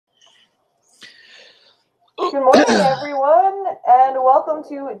Good morning, everyone, and welcome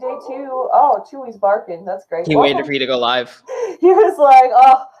to day 2. Oh, Chewy's barking. That's great. He waited for you to go live. He was like,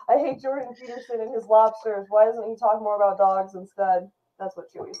 oh, I hate Jordan Peterson and his lobsters. Why doesn't he talk more about dogs instead? That's what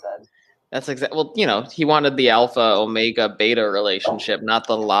Chewy said. That's exactly. Well, you know, he wanted the alpha omega beta relationship, not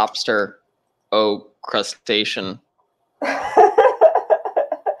the lobster crustacean.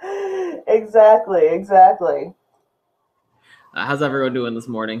 Exactly. How's everyone doing this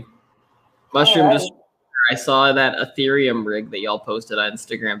morning? Mushroom Right. just. I saw that Ethereum rig that y'all posted on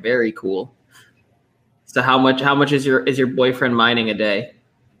Instagram. Very cool. So how much is your boyfriend mining a day?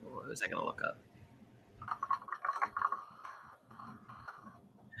 What was I gonna look up?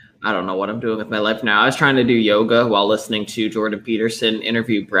 I don't know what I'm doing with my life now. I was trying to do yoga while listening to Jordan Peterson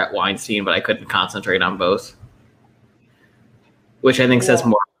interview Brett Weinstein, but I couldn't concentrate on both. Which I think says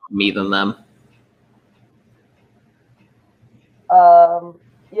more about me than them.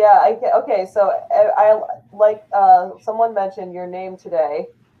 Okay, so I like someone mentioned your name today.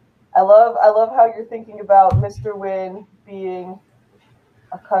 I love how you're thinking about Mr. Wynn being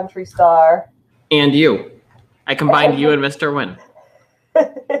a country star. And you. I combined you and Mr. Wynn.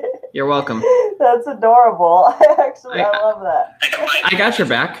 You're welcome. That's adorable. I love that. I got your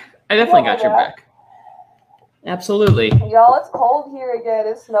back. I definitely got your back. Absolutely. Y'all, it's cold here again.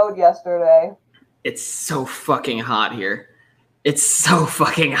 It snowed yesterday. It's so fucking hot here. It's so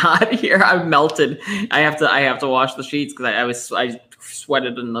fucking hot here. I'm melted. I have to wash the sheets because I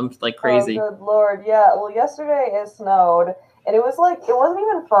sweated in them like crazy. Oh, good Lord. Yeah. Well, yesterday it snowed. And it was like, it wasn't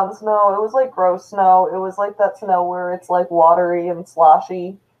even fun snow. It was like gross snow. It was like that snow where it's like watery and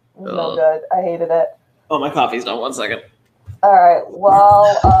sloshy. It was no good. I hated it. Oh, my coffee's done. 1 second. All right.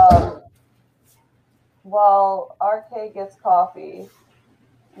 While RK gets coffee,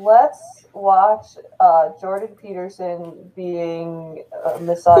 let's watch Jordan Peterson being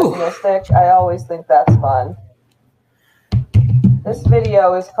misogynistic. I always think that's fun. This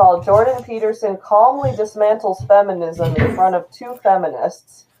video is called Jordan Peterson Calmly Dismantles Feminism in Front of Two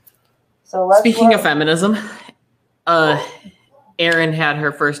Feminists. So let's Speaking of feminism, Erin had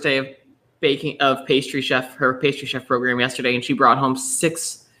her first day of baking her pastry chef program yesterday, and she brought home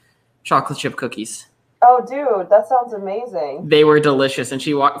 6 chocolate chip cookies. Oh, dude, that sounds amazing. They were delicious. And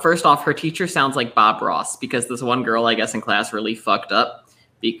first off, her teacher sounds like Bob Ross because this one girl, I guess, in class really fucked up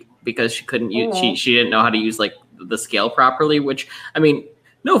because she couldn't use, she didn't know how to use like the scale properly, which, I mean,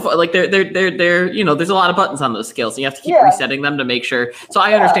 no, like they're you know, there's a lot of buttons on those scales. And you have to keep resetting them to make sure. So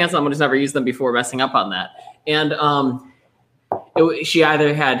I understand someone who's never used them before messing up on that. And she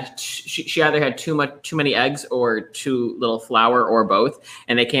either had too many eggs or too little flour or both,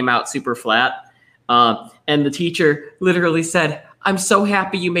 and they came out super flat. And the teacher literally said, "I'm so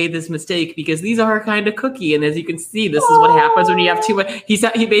happy you made this mistake because these are a kind of cookie. And as you can see, this is what happens when you have too much."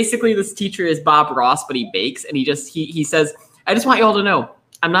 He basically, this teacher is Bob Ross, but he bakes. And he says, "I just want you all to know,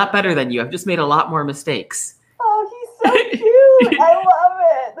 I'm not better than you. I've just made a lot more mistakes." Oh, he's so cute. I love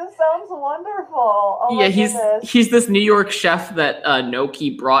it. This sounds wonderful. Oh, yeah, he's this New York chef that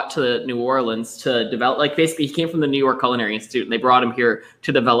Noki brought to New Orleans to develop. Like, basically, he came from the New York Culinary Institute, and they brought him here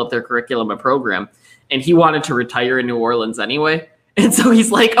to develop their curriculum and program. And he wanted to retire in New Orleans anyway. And so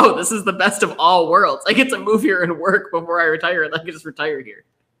he's like, "Oh, this is the best of all worlds. I get to move here and work before I retire, and I can just retire here."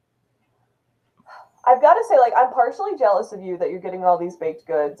 I've got to say, like, I'm partially jealous of you that you're getting all these baked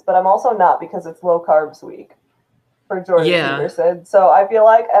goods, but I'm also not because it's low carbs week for Jordan Peterson. So I feel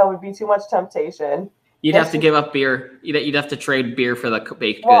like it would be too much temptation. You'd have to give up beer. You'd have to trade beer for the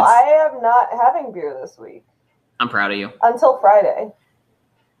baked goods. Well, I am not having beer this week. I'm proud of you. Until Friday.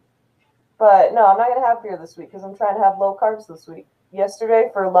 But no, I'm not going to have beer this week because I'm trying to have low carbs this week.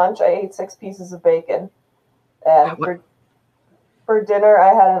 Yesterday for lunch, I ate 6 pieces of bacon. And for dinner,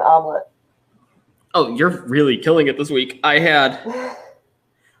 I had an omelet. Oh, you're really killing it this week. I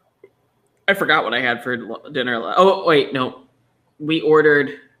forgot what I had for dinner. Oh, wait, no. We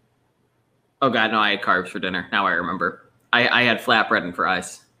ordered... Oh, God, no, I had carbs for dinner. Now I remember. I had flatbread and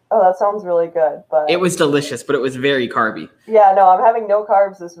fries. Oh, that sounds really good. But it was delicious, but it was very carby. Yeah, no, I'm having no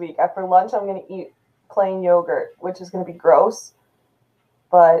carbs this week. After lunch, I'm going to eat plain yogurt, which is going to be gross.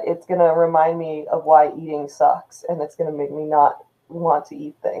 But it's going to remind me of why eating sucks. And it's going to make me not want to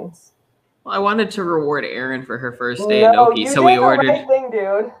eat things. Well, I wanted to reward Erin for her first day at Noki, so we ordered. Right thing,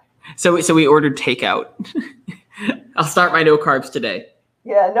 dude. So we ordered takeout. I'll start my no carbs today.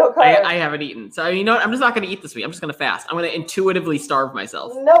 Yeah, no carbs. I haven't eaten, so you know what? I'm just not going to eat this week. I'm just going to fast. I'm going to intuitively starve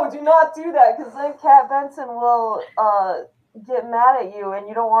myself. No, do not do that, because then Kat Benson will get mad at you, and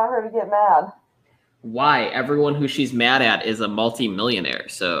you don't want her to get mad. Why? Everyone who she's mad at is a multi-millionaire.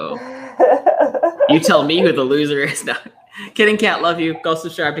 So you tell me who the loser is now. Kidding, Kat. Love you. Go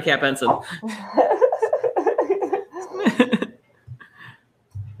subscribe to Kat Benson.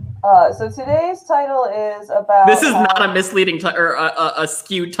 So today's title is about. This is not a misleading or a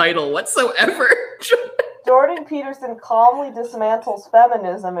skewed title whatsoever. Jordan Peterson calmly dismantles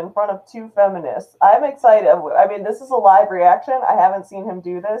feminism in front of two feminists. I'm excited. I mean, this is a live reaction. I haven't seen him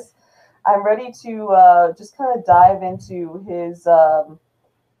do this. I'm ready to just kind of dive into his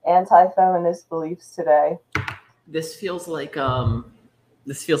anti-feminist beliefs today. This feels like a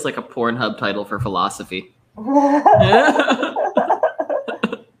Pornhub title for philosophy.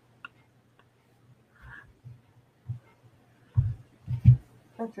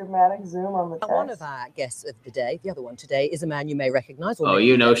 A dramatic zoom on the text. One of our guests of the day, the other one today, is a man you may recognize. Oh,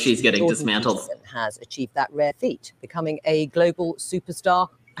 you know she's getting Jordan dismantled. Peterson has achieved that rare feat, becoming a global superstar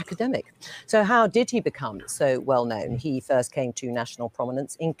academic. So how did he become so well known? He first came to national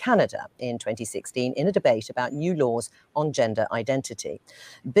prominence in Canada in 2016 in a debate about new laws on gender identity.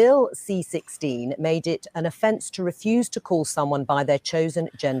 Bill C-16 made it an offence to refuse to call someone by their chosen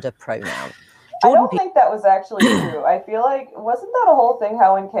gender pronoun. I don't think that was actually true. I feel like, wasn't that a whole thing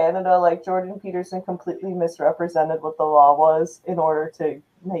how in Canada, like Jordan Peterson completely misrepresented what the law was in order to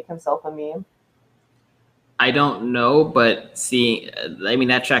make himself a meme? I don't know, but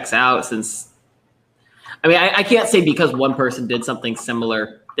that checks out since, I can't say because one person did something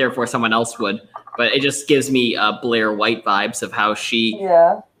similar, therefore someone else would, but it just gives me Blair White vibes of how she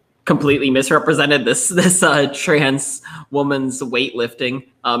completely misrepresented this trans woman's weightlifting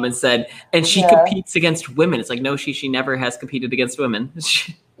and said, and she competes against women. It's like, no, she never has competed against women.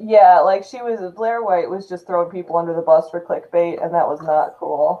 Yeah, like Blair White was just throwing people under the bus for clickbait, and that was not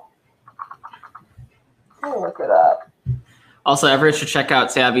cool. Let me look it up. Also, everyone should check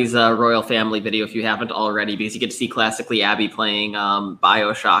out Savvy's Royal Family video if you haven't already, because you get to see classically Abby playing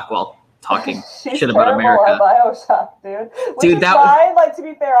BioShock while talking shit about America. At BioShock, dude. Which is fine. Like, to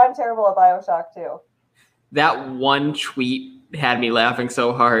be fair, I'm terrible at BioShock too. That one tweet had me laughing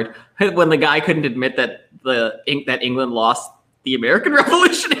so hard when the guy couldn't admit that that England lost the American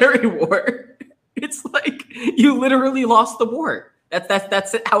Revolutionary War. It's like, you literally lost the war.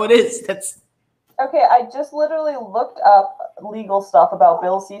 That's how it is. Okay, I just literally looked up legal stuff about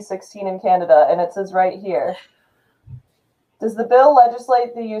Bill C-16 in Canada, and it says right here. Does the bill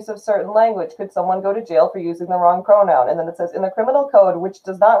legislate the use of certain language? Could someone go to jail for using the wrong pronoun? And then it says, in the criminal code, which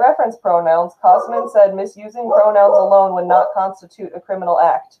does not reference pronouns, Cosman said misusing pronouns alone would not constitute a criminal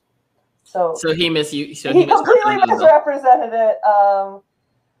act. So he completely misrepresented it.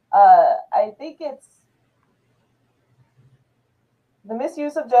 I think it's the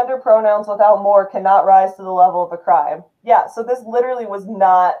misuse of gender pronouns without more cannot rise to the level of a crime. Yeah, so this literally was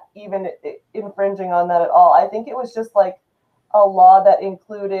not even infringing on that at all. I think it was just like a law that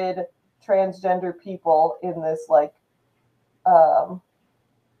included transgender people in this, like,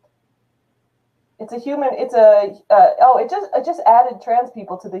 it just added trans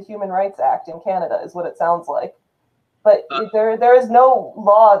people to the Human Rights Act in Canada is what it sounds like. But there is no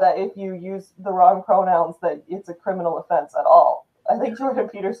law that if you use the wrong pronouns that it's a criminal offense at all. I think Jordan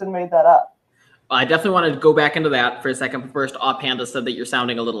Peterson made that up. I definitely want to go back into that for a second. But first, Panda said that you're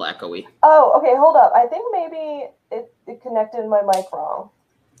sounding a little echoey. Oh, okay, hold up. I think maybe it connected my mic wrong.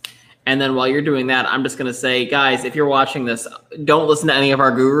 And then while you're doing that, I'm just going to say, guys, if you're watching this, don't listen to any of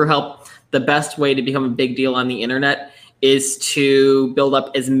our guru help. The best way to become a big deal on the internet is to build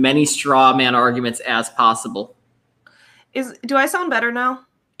up as many straw man arguments as possible. Do I sound better now?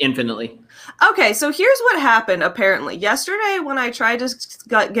 Infinitely. Okay, so here's what happened, apparently. Yesterday, when I tried to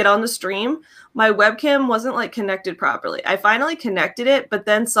get on the stream, my webcam wasn't, like, connected properly. I finally connected it, but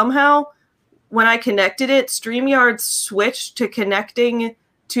then somehow, when I connected it, StreamYard switched to connecting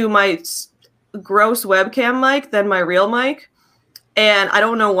to my gross webcam mic than my real mic. And I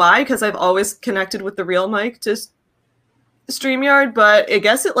don't know why, because I've always connected with the real mic to StreamYard, but I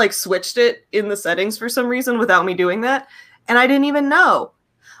guess it, like, switched it in the settings for some reason without me doing that. And I didn't even know.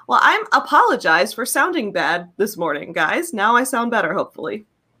 Well, I apologize for sounding bad this morning, guys. Now I sound better, hopefully.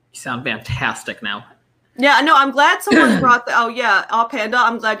 You sound fantastic now. Yeah, no, I'm glad someone brought the... Oh, yeah, Panda,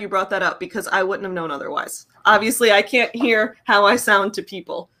 I'm glad you brought that up because I wouldn't have known otherwise. Obviously, I can't hear how I sound to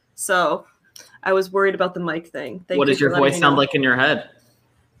people. So I was worried about the mic thing. What does your voice sound like in your head?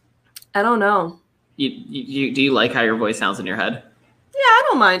 I don't know. Do you like how your voice sounds in your head? Yeah, I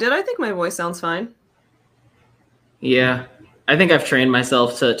don't mind it. I think my voice sounds fine. Yeah. I think I've trained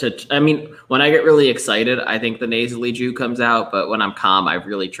myself to I mean, when I get really excited, I think the nasally Jew comes out. But when I'm calm, I've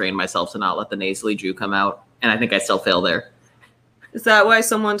really trained myself to not let the nasally Jew come out. And I think I still fail there. Is that why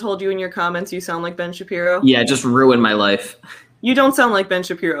someone told you in your comments you sound like Ben Shapiro? Yeah, just ruined my life. You don't sound like Ben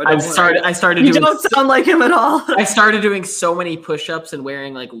Shapiro. I started You doing don't sound like him at all. I started doing so many push-ups and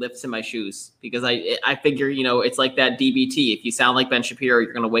wearing like lifts in my shoes because I figure, you know, it's like that DBT. If you sound like Ben Shapiro,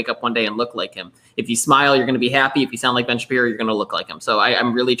 you're going to wake up one day and look like him. If you smile, you're going to be happy. If you sound like Ben Shapiro, you're going to look like him. So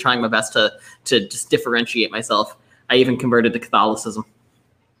I'm really trying my best to just differentiate myself. I even converted to Catholicism,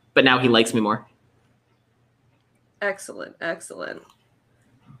 but now he likes me more. Excellent. Excellent.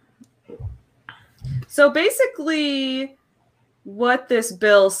 So basically, what this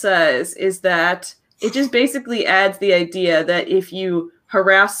bill says is that it just basically adds the idea that if you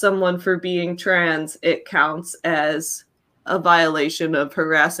harass someone for being trans, it counts as a violation of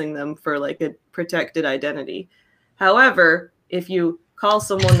harassing them for like a protected identity. However, if you call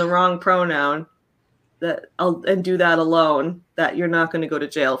someone the wrong pronoun and do that alone, that you're not going to go to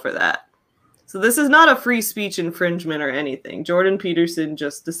jail for that. So this is not a free speech infringement or anything. Jordan Peterson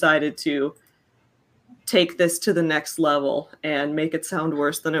just decided to take this to the next level and make it sound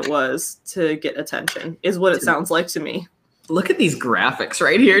worse than it was to get attention, is what it sounds like to me. Look at these graphics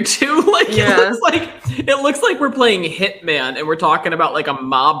right here too. Like it looks like we're playing Hitman and we're talking about like a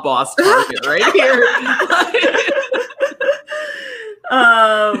mob boss target right here.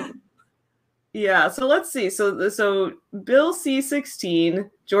 Yeah, so let's see. So Bill C-16,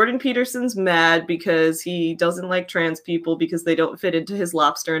 Jordan Peterson's mad because he doesn't like trans people because they don't fit into his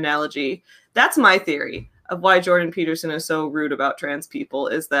lobster analogy. That's my theory of why Jordan Peterson is so rude about trans people,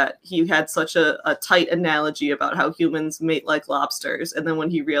 is that he had such a tight analogy about how humans mate like lobsters. And then when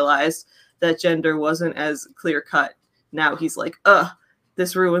he realized that gender wasn't as clear cut, now he's like,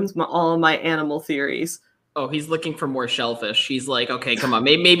 this ruins all of my animal theories. Oh, he's looking for more shellfish. He's like, okay, come on.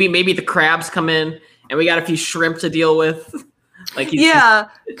 Maybe the crabs come in and we got a few shrimp to deal with.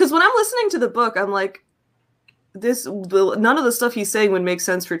 Because when I'm listening to the book, I'm like, none of the stuff he's saying would make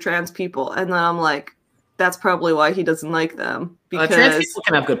sense for trans people. And then I'm like, that's probably why he doesn't like them. Because trans people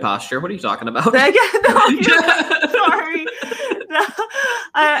can have good posture. What are you talking about? Sorry.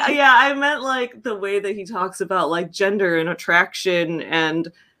 I meant like the way that he talks about like gender and attraction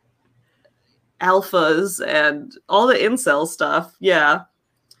and alphas and all the incel stuff. Yeah,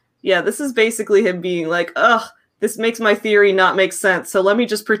 this is basically him being like, this makes my theory not make sense, so let me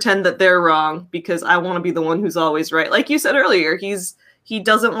just pretend that they're wrong because I want to be the one who's always right. Like you said earlier, he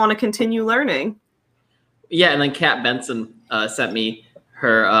doesn't want to continue learning. Yeah, and then Kat Benson sent me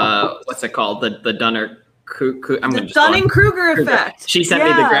her what's it called, the Dunning-Kruger effect. She sent me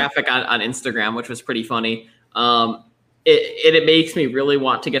the graphic on Instagram, which was pretty funny. It makes me really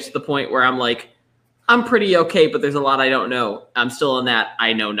want to get to the point where I'm like, I'm pretty okay, but there's a lot I don't know. I'm still in that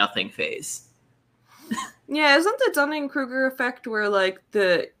I know nothing phase. Yeah, isn't the Dunning-Kruger effect where like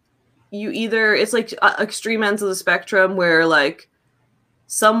it's like extreme ends of the spectrum where like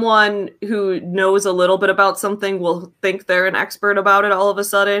someone who knows a little bit about something will think they're an expert about it all of a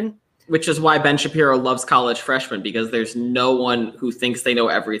sudden? Which is why Ben Shapiro loves college freshmen, because there's no one who thinks they know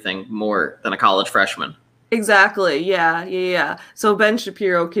everything more than a college freshman. Exactly. Yeah. So Ben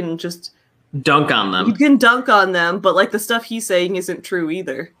Shapiro can just dunk on them. You can dunk on them, but like the stuff he's saying isn't true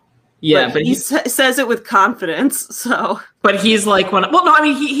either. Yeah, but he says it with confidence. So, but he's like,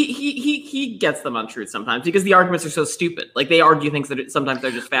 he gets them on truth sometimes because the arguments are so stupid. Like they argue things that sometimes they're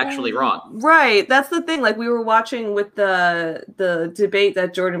just factually wrong. Right. That's the thing. Like we were watching with the debate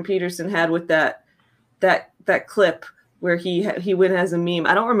that Jordan Peterson had with that clip where he went as a meme.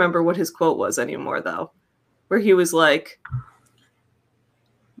 I don't remember what his quote was anymore though. Where he was like,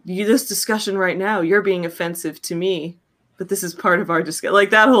 this discussion right now, you're being offensive to me, but this is part of our discussion.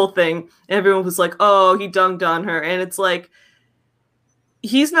 Like that whole thing. Everyone was like, oh, he dunked on her. And it's like,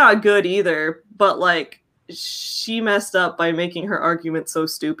 he's not good either, but like she messed up by making her argument so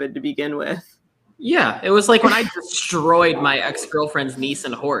stupid to begin with. Yeah, it was like when I destroyed my ex-girlfriend's niece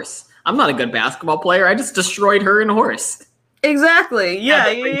and horse. I'm not a good basketball player. I just destroyed her and horse. Exactly.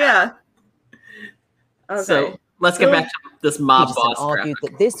 Yeah. Okay. So let's get back to this mob boss. Argued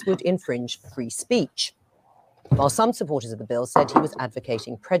that this would infringe free speech, while some supporters of the bill said he was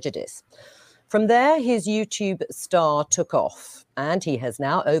advocating prejudice. From there, his YouTube star took off, and he has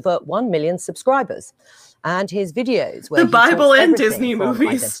now over 1 million subscribers. And his videos, where the Bible and Disney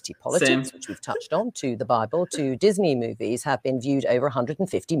movies, identity politics, which we've touched on, to the Bible, to Disney movies, have been viewed over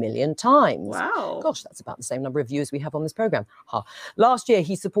 150 million times. Wow. Gosh, that's about the same number of viewers we have on this program. Last year,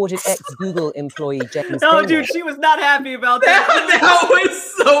 he supported ex-Google employee James Oh, dude, she was not happy about that. That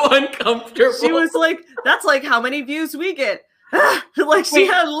was so uncomfortable. She was like, that's like how many views we get. Like she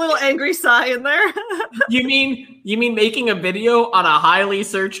had a little angry sigh in there. You mean making a video on a highly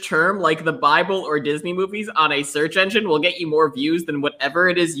searched term like the Bible or Disney movies on a search engine will get you more views than whatever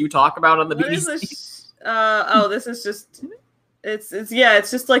it is you talk about on the BBC? This is just It's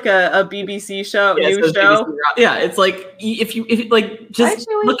just like a BBC show, Yeah, news show. Yeah, it's like if you like just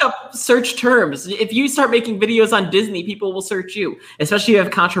Actually, look up search terms. If you start making videos on Disney, people will search you, especially if you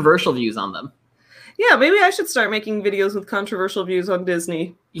have controversial views on them. yeah, maybe I should start making videos with controversial views on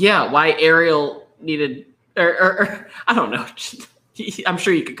Disney. Yeah, why Ariel needed, or I don't know. I'm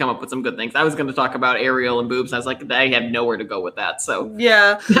sure you could come up with some good things. I was going to talk about Ariel and boobs. I was like, I had nowhere to go with that. So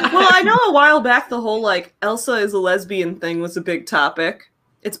yeah, well, I know a while back the whole like Elsa is a lesbian thing was a big topic.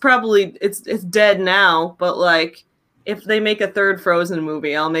 It's probably it's dead now, but like if they make a third Frozen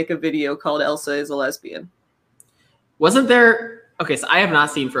movie, I'll make a video called Elsa is a lesbian. Wasn't there? Okay, so I have not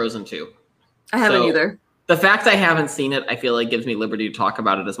seen Frozen 2. I haven't either. The fact I haven't seen it, I feel like gives me liberty to talk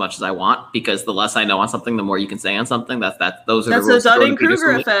about it as much as I want, because the less I know on something, the more you can say on something. Those are the rules. That's the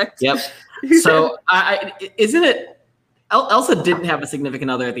Dunning-Kruger effect. Yep. So isn't it? Elsa didn't have a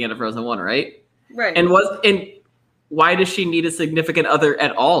significant other at the end of Frozen 1, right? Right. And why does she need a significant other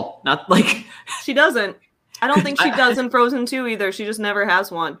at all? Not like she doesn't. I don't think she does in Frozen 2 either. She just never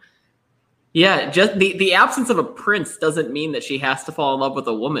has one. Yeah, just the absence of a prince doesn't mean that she has to fall in love with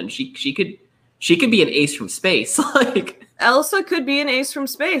a woman. She could be an ace from space. Like Elsa could be an ace from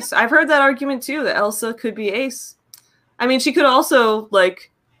space. I've heard that argument too, that Elsa could be ace. I mean, she could also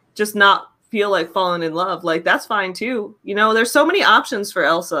like just not feel like falling in love. Like that's fine too. You know, there's so many options for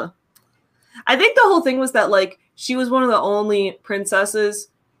Elsa. I think the whole thing was that like she was one of the only princesses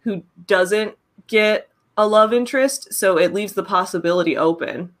who doesn't get a love interest, so it leaves the possibility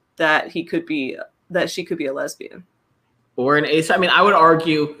open that she could be a lesbian or an ace. I mean, I would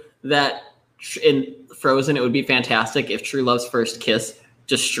argue that in Frozen, it would be fantastic if True Love's first kiss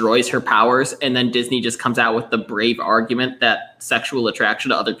destroys her powers, and then Disney just comes out with the brave argument that sexual attraction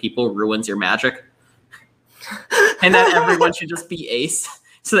to other people ruins your magic, and that everyone should just be ace,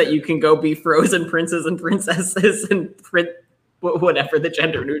 so that you can go be Frozen princes and princesses and whatever the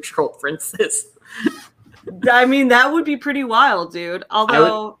gender neutral prince is. I mean, that would be pretty wild, dude.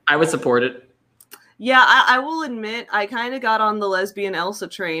 Although I would support it. Yeah, I will admit I kind of got on the lesbian Elsa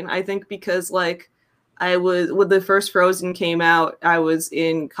train. I think because like when the first Frozen came out, I was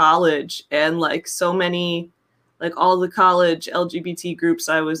in college, and like so many, like all the college LGBT groups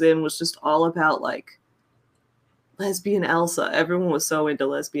I was in was just all about like lesbian Elsa. Everyone was so into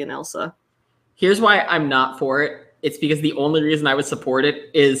lesbian Elsa. Here's why I'm not for it. It's because the only reason I would support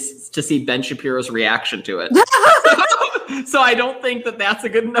it is to see Ben Shapiro's reaction to it. So I don't think that that's a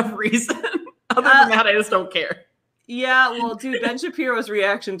good enough reason. Other than that, I just don't care. Yeah, well, dude, Ben Shapiro's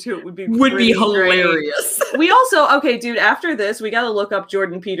reaction to it would be hilarious. We also, okay, dude, after this, we got to look up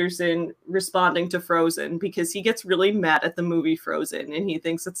Jordan Peterson responding to Frozen, because he gets really mad at the movie Frozen, and he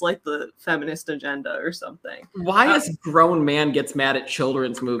thinks it's like the feminist agenda or something. Why is grown man gets mad at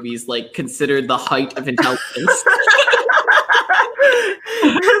children's movies like considered the height of intelligence?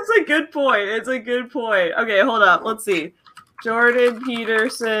 That's a good point. It's a good point. Okay, hold up. Let's see. Jordan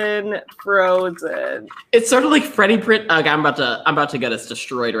Peterson, Frozen. It's sort of like Freddie Prinze. Okay, I'm about to get us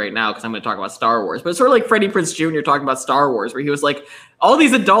destroyed right now because I'm going to talk about Star Wars. But it's sort of like Freddie Prinze Jr. talking about Star Wars, where he was like, all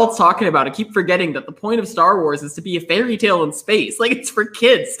these adults talking about it keep forgetting that the point of Star Wars is to be a fairy tale in space. Like, it's for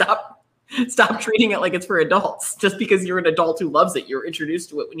kids. Stop treating it like it's for adults. Just because you're an adult who loves it, you're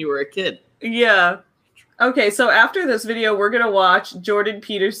introduced to it when you were a kid. Yeah. Okay, so after this video, we're going to watch Jordan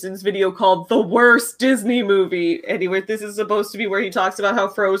Peterson's video called The Worst Disney Movie. Anyway, this is supposed to be where he talks about how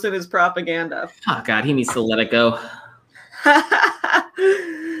Frozen is propaganda. Oh, God, he needs to let it go.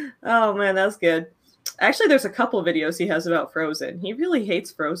 Oh, man, that's good. Actually, there's a couple videos he has about Frozen. He really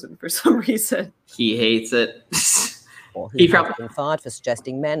hates Frozen for some reason. He hates it. He has been fired for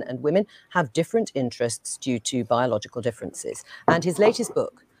suggesting men and women have different interests due to biological differences. And his latest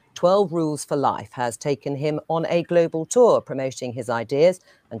book, 12 Rules for Life, has taken him on a global tour promoting his ideas.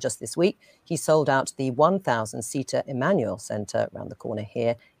 And just this week, he sold out the 1,000-seater Emmanuel Centre around the corner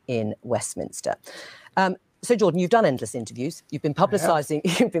here in Westminster. So, Jordan, you've done endless interviews. You've been publicising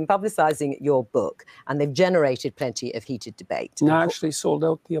your book, and they've generated plenty of heated debate. No, actually sold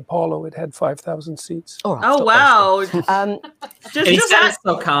out the Apollo. It had 5,000 seats. All right, oh, wow. He sounds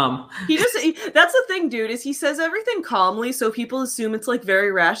so calm. That's the thing, dude, is he says everything calmly, so people assume it's like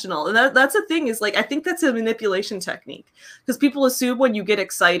very rational. And that's the thing, is like, I think that's a manipulation technique, because people assume when you get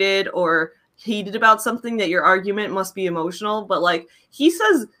excited or heated about something that your argument must be emotional. But like, he's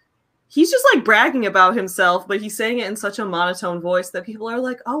just like bragging about himself, but he's saying it in such a monotone voice that people are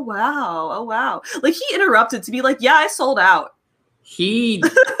like, oh wow. Like, he interrupted to be like, yeah, I sold out.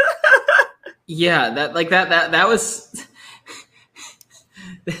 Yeah, that was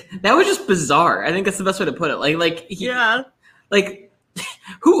that was just bizarre. I think that's the best way to put it.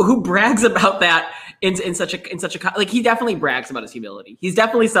 Who brags about that in such a like, he definitely brags about his humility. He's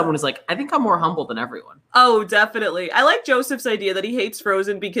definitely someone who's like, I think I'm more humble than everyone. Oh, definitely. I like Joseph's idea that he hates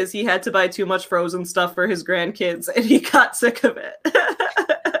Frozen because he had to buy too much Frozen stuff for his grandkids and he got sick of it.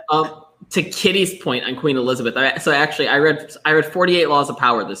 To Kitty's point on Queen Elizabeth, I read 48 Laws of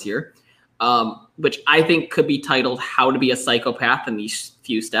Power this year, which I think could be titled How to Be a Psychopath in These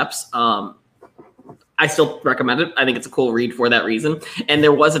Few Steps. I still recommend it. I think it's a cool read for that reason. And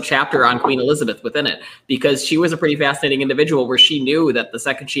there was a chapter on Queen Elizabeth within it because she was a pretty fascinating individual where she knew that the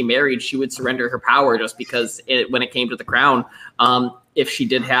second she married, she would surrender her power just because when it came to the crown, if she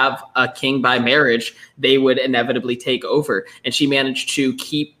did have a king by marriage, they would inevitably take over. And she managed to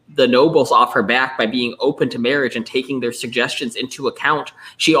keep the nobles off her back by being open to marriage and taking their suggestions into account.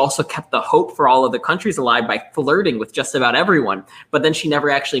 She also kept the hope for all of the countries alive by flirting with just about everyone. But then she never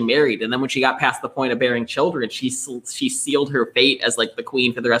actually married. And then when she got past the point of bearing children, she sealed her fate as like the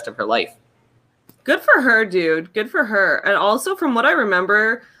queen for the rest of her life. Good for her, dude. Good for her. And also from what I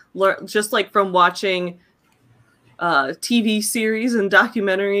remember, just like from watching TV series and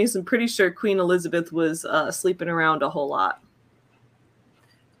documentaries, I'm pretty sure Queen Elizabeth was sleeping around a whole lot.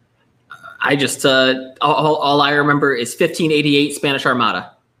 I just all I remember is 1588 Spanish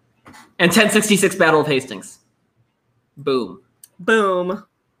Armada and 1066 Battle of Hastings. Boom. Boom.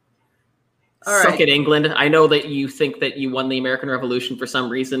 All Suck right. it, England. I know that you think that you won the American Revolution for some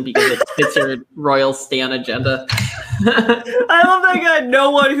reason because it fits your royal stand agenda. I love that guy. No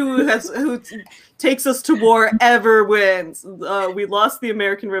one who takes us to war ever wins. We lost the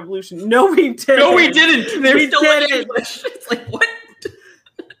American Revolution. No, we didn't. No, we didn't. They're still in didn't. English. It's like, what?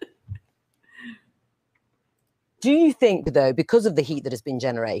 Do you think, though, because of the heat that has been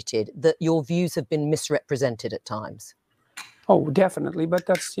generated, that your views have been misrepresented at times? Oh, definitely. But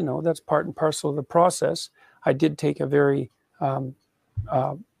that's, that's part and parcel of the process. I did take a very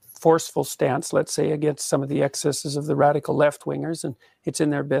forceful stance, let's say, against some of the excesses of the radical left-wingers. And it's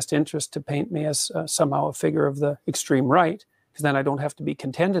in their best interest to paint me as somehow a figure of the extreme right, because then I don't have to be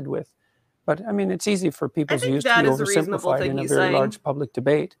contended with. But, I mean, it's easy for people's views to be oversimplified in a very large public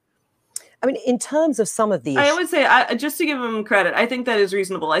debate. I mean, in terms of some of the I would say, just to give him credit, I think that is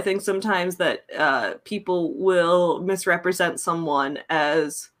reasonable. I think sometimes that people will misrepresent someone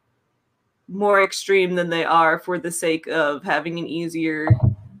as more extreme than they are for the sake of having an easier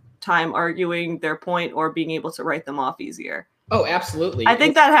time arguing their point or being able to write them off easier. Oh, absolutely. I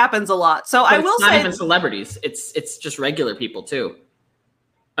think that happens a lot. So I will say, not even celebrities. It's just regular people too.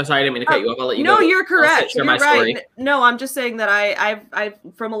 I'm sorry, I didn't mean to cut you off. I'll let you go. No, go. you're correct. You're right. Story. No, I'm just saying that I've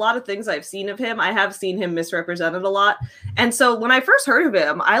from a lot of things I've seen of him, I have seen him misrepresented a lot. And so when I first heard of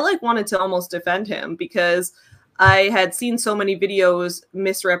him, I wanted to almost defend him because I had seen so many videos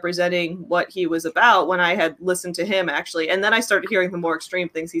misrepresenting what he was about when I had listened to him actually. And then I started hearing the more extreme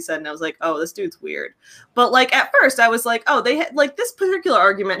things he said and I was like, oh, this dude's weird. But like at first I was like, oh, they had like this particular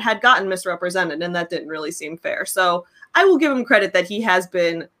argument had gotten misrepresented and that didn't really seem fair. So I will give him credit that he has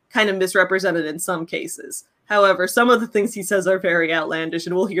been kind of misrepresented in some cases. However, some of the things he says are very outlandish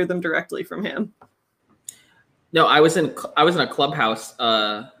and we'll hear them directly from him. No, I was in a Clubhouse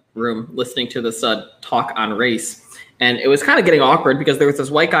room listening to this talk on race. And it was kind of getting awkward because there was this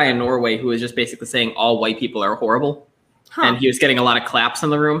white guy in Norway who was just basically saying all white people are horrible. Huh. And he was getting a lot of claps in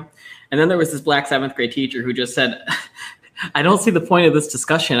the room. And then there was this black 7th grade teacher who just said, I don't see the point of this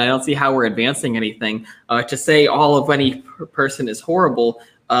discussion. I don't see how we're advancing anything. To say all of any person is horrible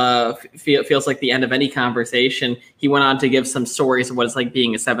feels like the end of any conversation. He went on to give some stories of what it's like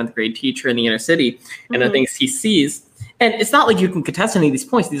being a 7th grade teacher in the inner city and the things he sees. And it's not like you can contest any of these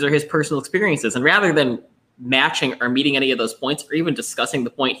points. These are his personal experiences. And rather than matching or meeting any of those points or even discussing the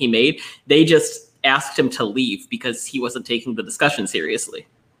point he made, they just asked him to leave because he wasn't taking the discussion seriously.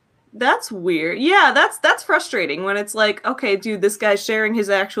 That's weird. Yeah, that's frustrating when it's like, okay, dude, this guy's sharing his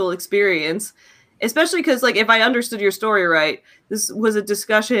actual experience. Especially because, like, if I understood your story right, this was a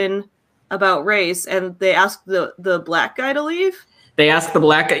discussion about race, and they asked the black guy to leave. They asked the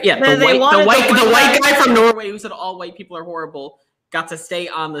black guy, yeah, the white guy from Norway who said all white people are horrible got to stay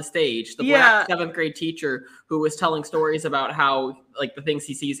on the stage. The black 7th grade teacher who was telling stories about how, like, the things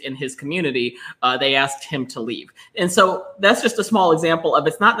he sees in his community, they asked him to leave. And so that's just a small example of,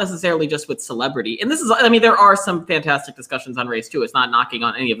 it's not necessarily just with celebrity. And this is, I mean, there are some fantastic discussions on race too. It's not knocking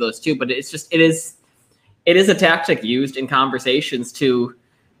on any of those too, but it's just, it is a tactic used in conversations to,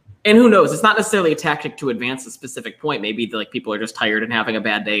 and who knows, it's not necessarily a tactic to advance a specific point. Maybe like people are just tired and having a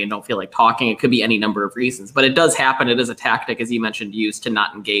bad day and don't feel like talking. It could be any number of reasons, but it does happen. It is a tactic, as you mentioned, used to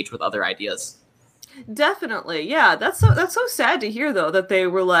not engage with other ideas. Definitely. Yeah. That's so sad to hear though, that they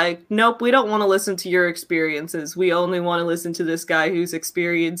were like, nope, we don't want to listen to your experiences. We only want to listen to this guy whose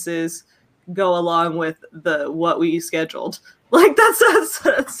experiences go along with what we scheduled. Like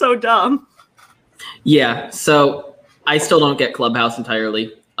that's so dumb. Yeah, so I still don't get Clubhouse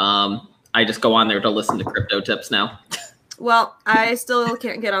entirely. I just go on there to listen to crypto tips now. Well, I still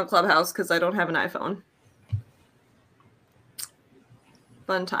can't get on Clubhouse because I don't have an iPhone.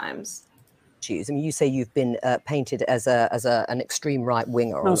 Fun times. I mean, you say you've been painted as an extreme right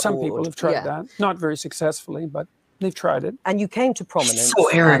winger. No, some people have tried that, not very successfully, but they've tried it. And you came to prominence So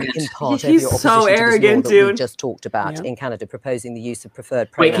arrogant. in part He's over your so opposition arrogant, to this law that we dude. just talked about Yeah. in Canada, proposing the use of preferred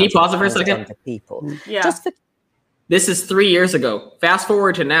Wait, pronouns. can you pause it for a second? transgender people. Yeah. Just for This is 3 years ago. Fast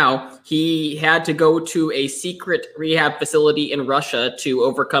forward to now, he had to go to a secret rehab facility in Russia to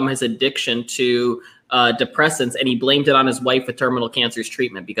overcome his addiction to depressants, and he blamed it on his wife with terminal cancer's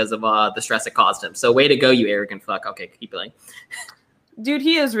treatment because of the stress it caused him. So way to go, you arrogant fuck. Okay, keep going. Dude,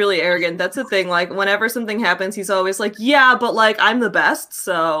 he is really arrogant. That's the thing. Like, whenever something happens, he's always like, yeah, but like, I'm the best.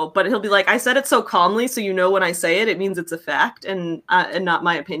 So, but he'll be like, I said it so calmly, so you know when I say it, it means it's a fact and not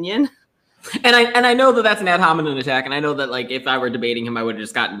my opinion. And I know that that's an ad hominem attack, and I know that like if I were debating him, I would have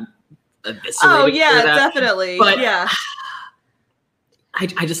just gotten eviscerated. Oh yeah, for that. definitely. But yeah.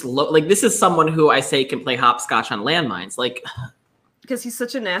 I just like this is someone who I say can play hopscotch on landmines. Like, Because he's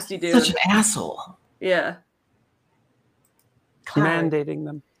such a nasty dude. such an asshole. Yeah. Mandating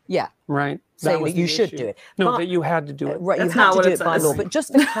them. Yeah. Right. Saying was that you the should issue. do it. No, But- that you had to do it. Right, That's you not have to what do it it by says. law. But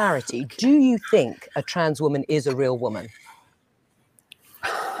just for clarity, do you think a trans woman is a real woman?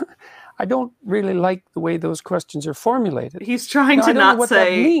 I don't really like the way those questions are formulated. He's trying No, I to don't know not what that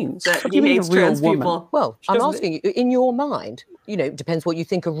say means. that What do he you mean a hates real trans woman? people. Well, She I'm doesn't- asking you, in your mind, it depends what you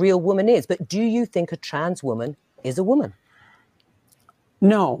think a real woman is, but do you think a trans woman is a woman?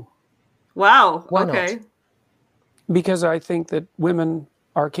 No, Wow. Why not? okay. because I think that women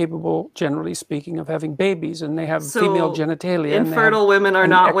are capable, generally speaking, of having babies, and they have So, female genitalia. and they have Infertile women are an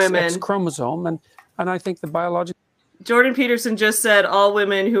not X women. chromosome, and I think the biological. Jordan Peterson just said all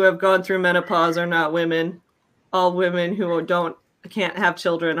women who have gone through menopause are not women. All women who can't have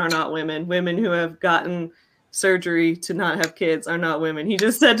children are not women. Women who have gotten surgery to not have kids are not women. He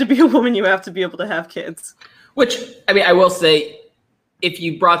just said to be a woman, you have to be able to have kids. Which I mean, I will say, if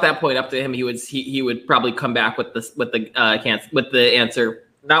you brought that point up to him, he would probably come back with the answer.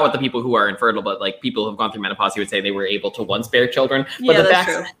 Not with the people who are infertile, but like people who've gone through menopause, he would say they were able to once bear children. But Yeah, the that's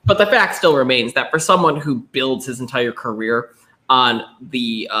fact, true. but the fact still remains that for someone who builds his entire career on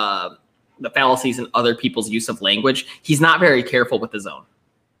the fallacies in other people's use of language, he's not very careful with his own.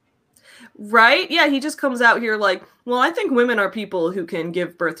 Right? Yeah, he just comes out here like, well, I think women are people who can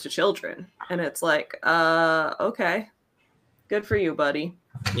give birth to children. And it's like, okay. Good for you, buddy.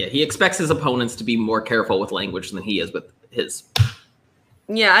 Yeah, he expects his opponents to be more careful with language than he is with his.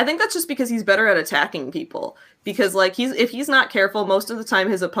 Yeah, I think that's just because he's better at attacking people. Because like if he's not careful, most of the time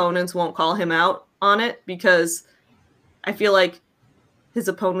his opponents won't call him out on it because I feel like his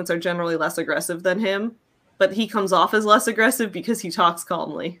opponents are generally less aggressive than him, but he comes off as less aggressive because he talks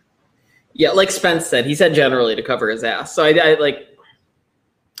calmly. Yeah, like Spence said, he said generally to cover his ass. So I like.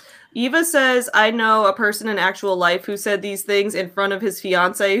 Eva says, I know a person in actual life who said these things in front of his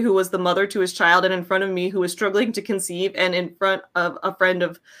fiance, who was the mother to his child, and in front of me, who was struggling to conceive, and in front of a friend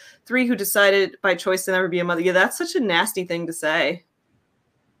of 3 who decided by choice to never be a mother. Yeah, that's such a nasty thing to say.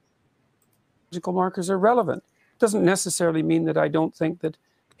 Biological markers are relevant. Doesn't necessarily mean that I don't think that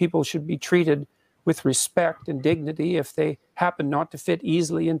people should be treated with respect and dignity if they happen not to fit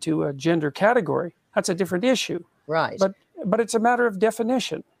easily into a gender category. That's a different issue. Right. But it's a matter of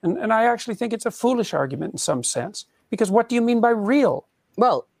definition. And I actually think it's a foolish argument in some sense. Because what do you mean by real?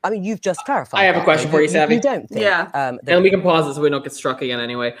 Well, I mean, you've just clarified. I have a that. question for you, Savvy. You don't think, Yeah. And we can pause this so we don't get struck again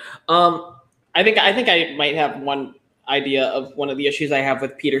anyway. I think I might have one idea of one of the issues I have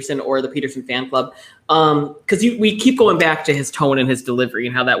with Peterson or the Peterson fan club. Because we keep going back to his tone and his delivery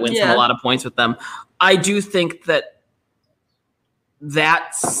and how that wins him a lot of points with them. I do think that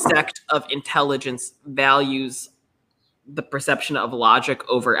sect of intelligence values the perception of logic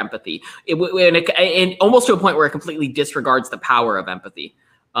over empathy. And almost to a point where it completely disregards the power of empathy.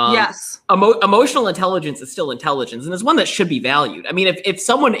 Yes. Emotional intelligence is still intelligence, and it's one that should be valued. I mean, if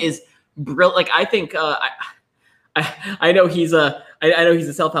someone is brilliant, like I think, I know he's a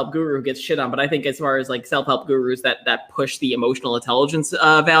self-help guru who gets shit on, but I think as far as like self-help gurus that push the emotional intelligence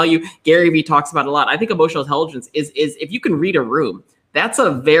value, Gary Vee talks about it a lot. I think emotional intelligence is if you can read a room, that's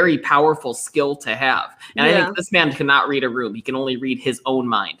a very powerful skill to have. And I think this man cannot read a room. He can only read his own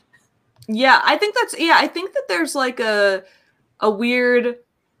mind. Yeah, I think that there's like a weird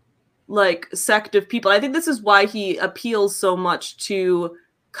like sect of people. I think this is why he appeals so much to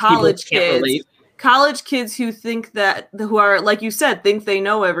college kids. college kids who who are, like you said, think they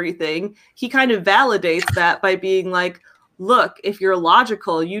know everything, he kind of validates that by being like, look, if you're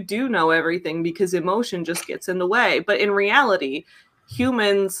logical, you do know everything because emotion just gets in the way. But in reality,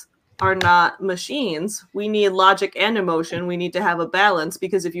 humans are not machines. We need logic and emotion. We need to have a balance,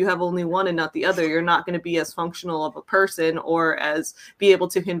 because if you have only one and not the other, you're not going to be as functional of a person or as be able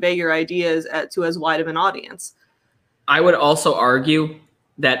to convey your ideas to as wide of an audience. I would also argue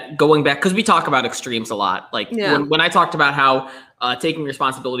that going back, because we talk about extremes a lot. Like when I talked about how taking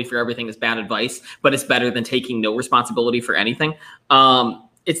responsibility for everything is bad advice, but it's better than taking no responsibility for anything.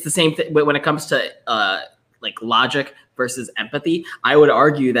 It's the same thing when it comes to like logic versus empathy. I would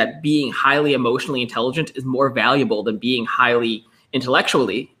argue that being highly emotionally intelligent is more valuable than being highly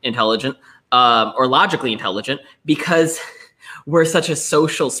intellectually intelligent or logically intelligent, because we're such a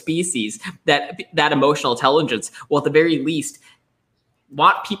social species that emotional intelligence will at the very least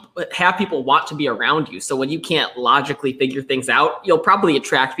have people want to be around you. So when you can't logically figure things out, you'll probably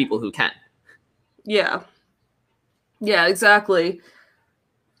attract people who can. Yeah, exactly.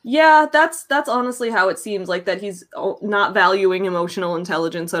 Yeah, that's honestly how it seems, like that he's not valuing emotional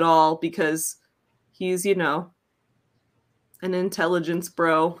intelligence at all because he's, an intelligence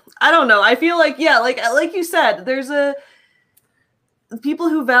bro. I don't know. I feel like, like you said, there's people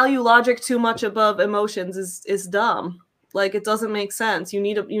who value logic too much above emotions is dumb. Like, it doesn't make sense. You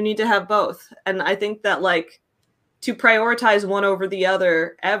need to have both. And I think that, like, to prioritize one over the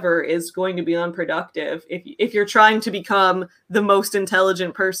other ever is going to be unproductive if you're trying to become the most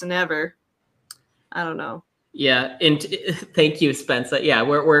intelligent person ever. I don't know. Yeah, and thank you, Spence. Yeah,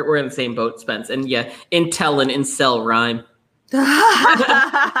 we're in the same boat, Spence. And yeah, intel and incel rhyme.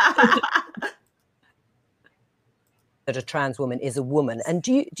 That a trans woman is a woman. And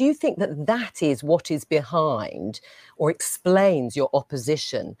do you think that is what is behind or explains your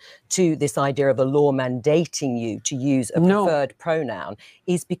opposition to this idea of a law mandating you to use a preferred pronoun,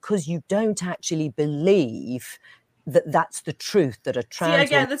 is because you don't actually believe that that's the truth, that a trans woman...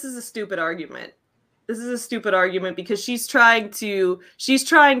 again, this is a stupid argument. This is a stupid argument because she's trying to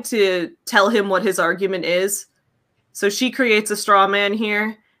tell him what his argument is. So she creates a straw man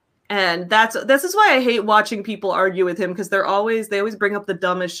here. And this is why I hate watching people argue with him, because they always bring up the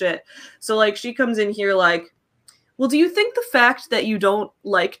dumbest shit. So, like, she comes in here like, well, do you think the fact that you don't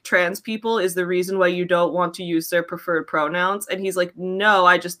like trans people is the reason why you don't want to use their preferred pronouns? And he's like, no,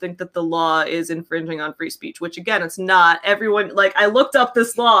 I just think that the law is infringing on free speech, which, again, it's not. Everyone, like, I looked up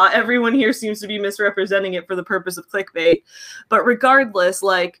this law. Everyone here seems to be misrepresenting it for the purpose of clickbait. But regardless,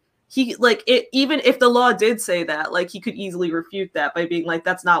 like, even if the law did say that, like, he could easily refute that by being like,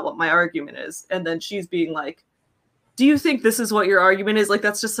 that's not what my argument is. And then she's being like, do you think this is what your argument is? Like,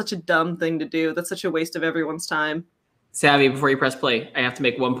 that's just such a dumb thing to do. That's such a waste of everyone's time. Savvy, before you press play, I have to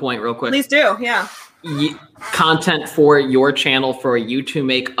make one point real quick. Please do, yeah. Content for your channel for you to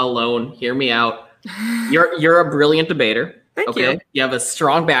make alone. Hear me out. You're a brilliant debater. Thank you. You have a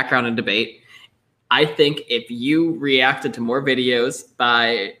strong background in debate. I think if you reacted to more videos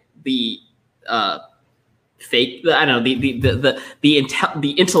by the fake, I don't know,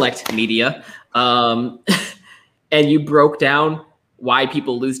 the intellect media, and you broke down why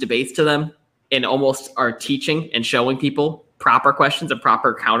people lose debates to them and almost are teaching and showing people proper questions and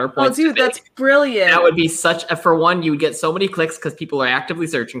proper counterpoints. Oh, dude, that's brilliant. That would be for one, you would get so many clicks because people are actively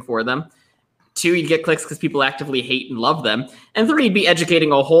searching for them. 2, you'd get clicks because people actively hate and love them. And 3, you'd be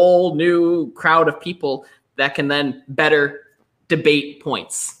educating a whole new crowd of people that can then better debate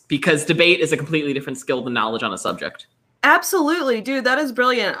points, because debate is a completely different skill than knowledge on a subject. Absolutely, dude, that is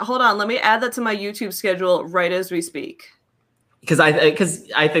brilliant. Hold on, let me add that to my YouTube schedule right as we speak. Because I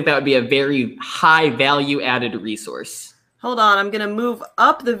think that would be a very high value added resource. Hold on, I'm gonna move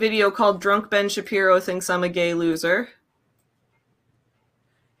up the video called "Drunk Ben Shapiro Thinks I'm a Gay Loser."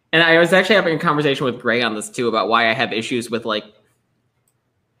 And I was actually having a conversation with Gray on this too about why I have issues with, like,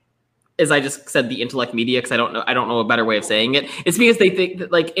 as I just said, the intellect media, because I don't know a better way of saying it. It's because they think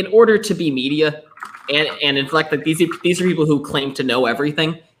that, like, in order to be media and intellect, like, these are people who claim to know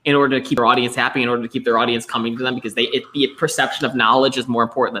everything in order to keep their audience happy, in order to keep their audience coming to them, because the perception of knowledge is more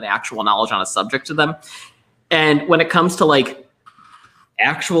important than actual knowledge on a subject to them. And when it comes to, like,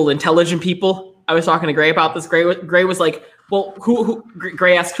 actual intelligent people, I was talking to Gray about this. Gray was like, well,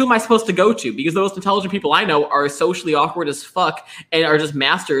 Gray asked, who am I supposed to go to? Because the most intelligent people I know are socially awkward as fuck and are just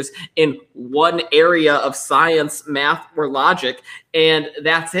masters in one area of science, math, or logic. and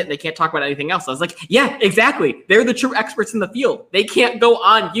that's it. They can't talk about anything else. I was like, yeah, exactly. They're the true experts in the field. They can't go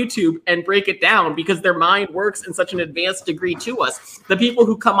on YouTube and break it down because their mind works in such an advanced degree to us. The people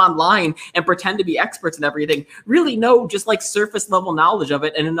who come online and pretend to be experts in everything really know just like surface level knowledge of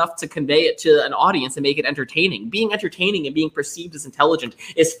it and enough to convey it to an audience and make it entertaining. Being entertaining and being perceived as intelligent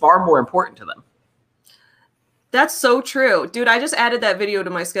is far more important to them. That's so true. Dude, I just added that video to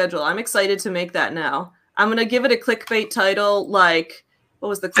my schedule. I'm excited to make that now. I'm going to give it a clickbait title like, what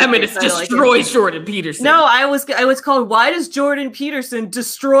was the clickbait Feminist title? destroys Jordan Peterson. No, I was called, Why Does Jordan Peterson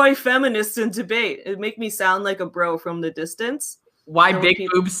Destroy Feminists in Debate? It'd make me sound like a bro from the distance. Why big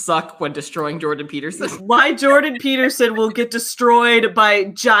boobs suck when destroying Jordan Peterson. Why Jordan Peterson will get destroyed by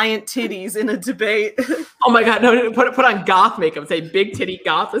giant titties in a debate. Oh my God, no, put on goth makeup. Say big titty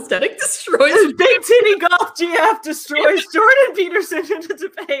goth aesthetic destroys. Big titty goth GF destroys Jordan Peterson in a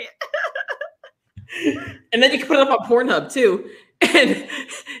debate. And then you can put it up on Pornhub too. And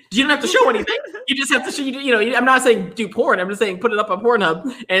you don't have to show anything. You just have to show, you know, I'm not saying do porn. I'm just saying put it up on Pornhub.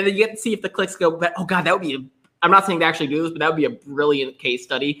 And then you get to see if the clicks go, oh God, that would be I'm not saying to actually do this, but that would be a brilliant case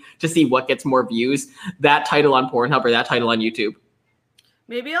study to see what gets more views. That title on Pornhub or that title on YouTube.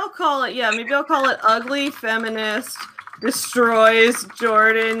 Maybe I'll call it Ugly Feminist Destroys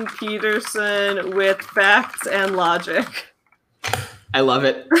Jordan Peterson with Facts and Logic. I love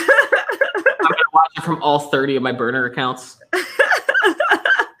it. I'm going to watch it from all 30 of my burner accounts.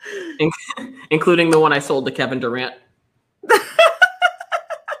 Including the one I sold to Kevin Durant.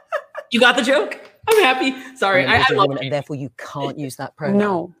 You got the joke? I'm happy. Sorry, I love it. And therefore you can't use that pronoun.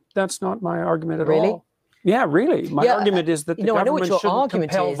 No, that's not my argument at Really? all. Yeah, really. My argument is that the I know what government your shouldn't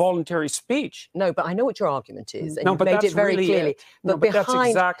argument compel is. voluntary speech. No, but I know what your argument is, and No, you've but made that's it very really clearly. it. No, but that's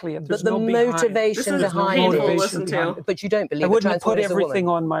exactly it. But There's the no behind. motivation This is behind painful to it. listen to. But you don't believe I that wouldn't put Transformers is a everything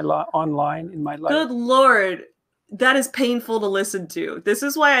woman. on online in my life. Good Lord. That is painful to listen to. This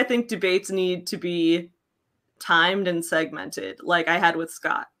is why I think debates need to be timed and segmented, like I had with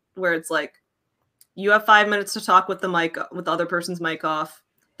Scott, where it's like, you have 5 minutes to talk with the mic, with the other person's mic off,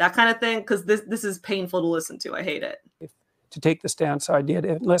 that kind of thing, because this is painful to listen to. I hate it. To take the stance I did,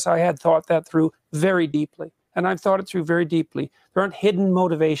 unless I had thought that through very deeply. And I've thought it through very deeply. There aren't hidden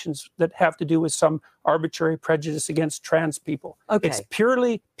motivations that have to do with some arbitrary prejudice against trans people. Okay. It's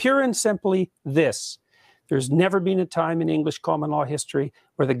pure and simply this. There's never been a time in English common law history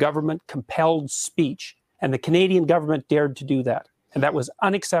where the government compelled speech, and the Canadian government dared to do that. And that was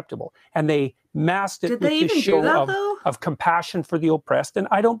unacceptable. And they masked it Did with they this even show do that, though? of compassion for the oppressed, and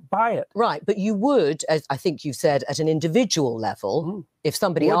I don't buy it. Right, but you would, as I think you said, at an individual level, if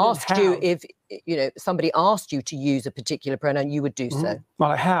somebody asked you, if somebody asked you to use a particular pronoun, you would do so.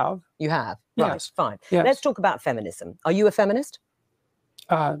 Well, I have. You have. Yes. Right, fine. Yes. Let's talk about feminism. Are you a feminist?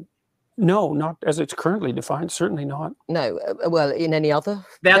 No, not as it's currently defined. Certainly not. No. Well, in any other?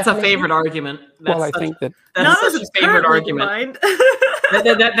 That's a definition? favorite argument. Well, I think that That's Not such as a it's favorite currently argument.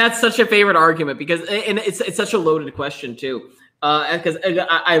 defined. That's such a favorite argument because, and it's such a loaded question too. Because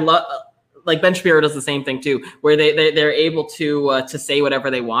I love, like Ben Shapiro does the same thing too, where they're able to say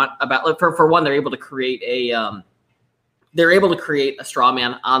whatever they want about. Like, for one, they're able to create a straw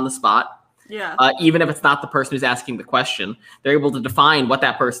man on the spot. Yeah. Even if it's not the person who's asking the question, they're able to define what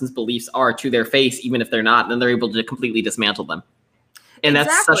that person's beliefs are to their face, even if they're not, and then they're able to completely dismantle them. And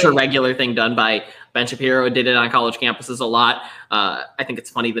that's such a regular thing done by Ben Shapiro. Did it on college campuses a lot. I think it's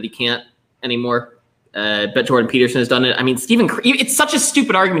funny that he can't anymore. But Jordan Peterson has done it. I mean, it's such a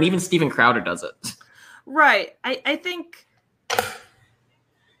stupid argument. Even Steven Crowder does it. Right. I think,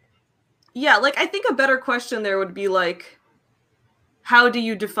 yeah, like, I think a better question there would be like, how do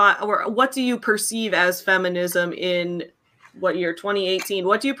you define, or what do you perceive as feminism in what year, 2018?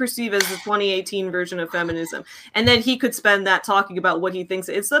 What do you perceive as the 2018 version of feminism? And then he could spend that talking about what he thinks,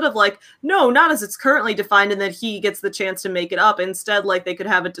 instead of like, no, not as it's currently defined, and then he gets the chance to make it up. Instead, like, they could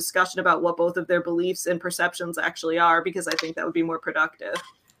have a discussion about what both of their beliefs and perceptions actually are, because I think that would be more productive.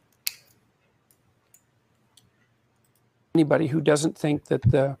 anybody who doesn't think that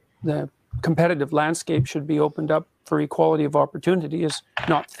the competitive landscape should be opened up for equality of opportunity is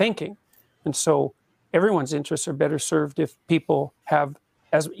not thinking. And so everyone's interests are better served if people have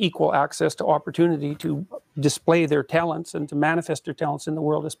as equal access to opportunity to display their talents and to manifest their talents in the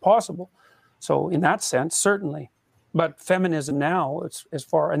world as possible. So in that sense, certainly. But feminism now, it's as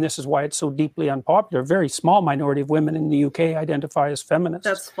far, and this is why it's so deeply unpopular, a very small minority of women in the UK identify as feminists.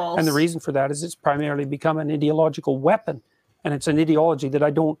 That's false. And the reason for that is it's primarily become an ideological weapon. And it's an ideology that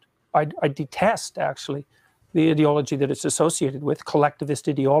I detest, actually, the ideology that it's associated with, collectivist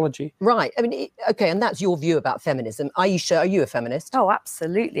ideology. Right. I mean, okay, and that's your view about feminism. Aisha, are you a feminist? Oh,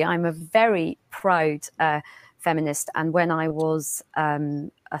 absolutely. I'm a very proud feminist. And when I was a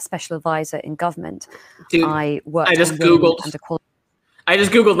special advisor in government, Dude, I worked I just on women Googled. and equality. I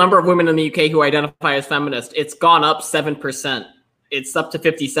just Googled number of women in the UK who identify as feminist. It's gone up 7%. It's up to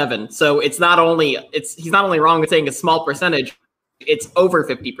 57. So he's not only wrong with saying a small percentage, it's over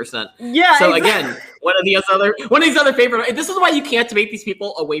 50%. Yeah. So again, one of these other favorite. This is why you can't debate these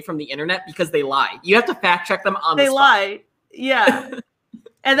people away from the internet, because they lie. You have to fact check them on the spot. They lie. Yeah.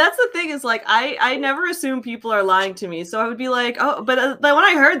 And that's the thing is, like, I never assume people are lying to me. So I would be like, oh, but when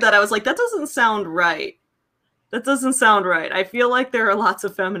I heard that, I was like, that doesn't sound right. That doesn't sound right. I feel like there are lots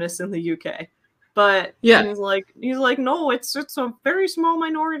of feminists in the UK. But yeah, he's like, no, it's a very small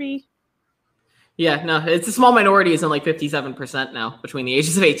minority. Yeah, no, it's a small minority. Is in like 57% now between the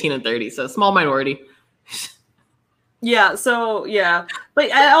ages of 18 and 30. So small minority. Yeah. So yeah,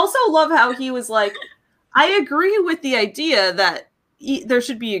 but I also love how he was like, I agree with the idea that there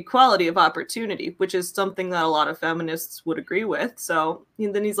should be equality of opportunity, which is something that a lot of feminists would agree with. So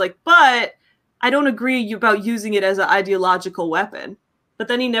and then he's like, but I don't agree about using it as an ideological weapon. But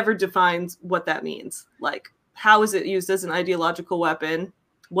then he never defines what that means. Like, how is it used as an ideological weapon?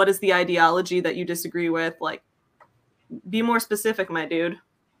 What is the ideology that you disagree with? Like, be more specific, my dude.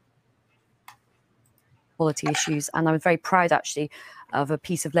 Quality issues. And I was very proud, actually, of a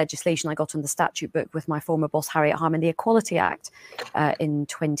piece of legislation I got on the statute book with my former boss, Harriet Harman, the Equality Act in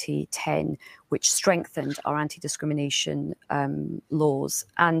 2010, which strengthened our anti-discrimination laws.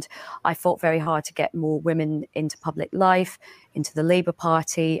 And I fought very hard to get more women into public life, into the Labour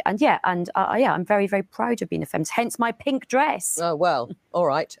Party. And yeah, I'm very, very proud of being a feminist, hence my pink dress. Oh, well, all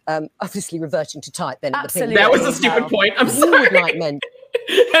right. Obviously reverting to type then. Absolutely. That was a stupid point. I'm You would sorry. like men.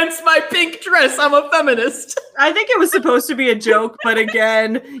 Hence my pink dress. I'm a feminist. I think it was supposed to be a joke, but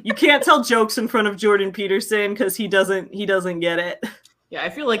again, you can't tell jokes in front of Jordan Peterson because he doesn't get it. Yeah, I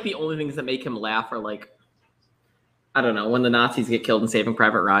feel like the only things that make him laugh are like, I don't know, when the Nazis get killed in Saving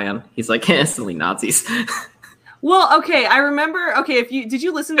Private Ryan. He's like, instantly Nazis. Well, okay, I remember. Okay, did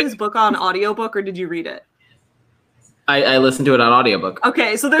you listen to his book on audiobook or did you read it? I listened to it on audiobook.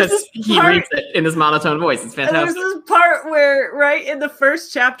 Okay, so there's this He part, reads it in his monotone voice. It's and fantastic. there's this part where, right in the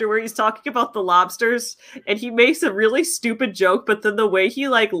first chapter, where he's talking about the lobsters, and he makes a really stupid joke, but then the way he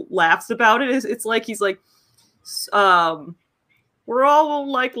like laughs about it is, it's like he's like, we're all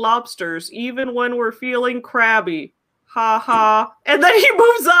like lobsters, even when we're feeling crabby. Ha ha. And then he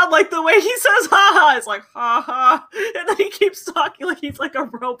moves on, like the way he says ha ha is like ha ha. And then he keeps talking like he's like a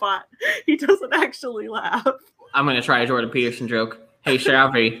robot. He doesn't actually laugh. I'm going to try a Jordan Peterson joke. Hey,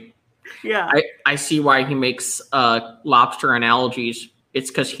 Shavi. Yeah. I see why he makes lobster analogies. It's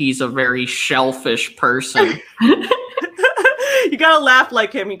because he's a very shellfish person. You gotta laugh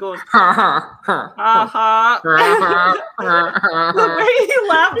like him. He goes, Ha ha ha. ha ha. ha. The way he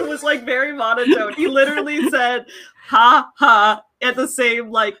laughed was like very monotone. He literally said ha ha at the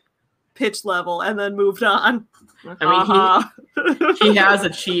same like pitch level and then moved on. I mean, he has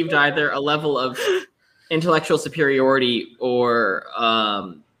achieved either a level of intellectual superiority or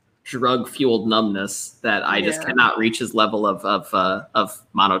drug-fueled numbness that I just cannot reach his level of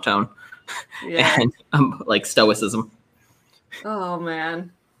monotone and like stoicism. Oh man.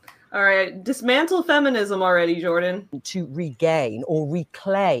 All right, dismantle feminism already, Jordan. To regain or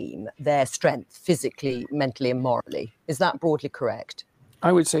reclaim their strength physically, mentally, and morally. Is that broadly correct?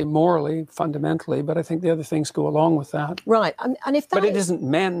 I would say morally, fundamentally, but I think the other things go along with that. Right, and if that But it isn't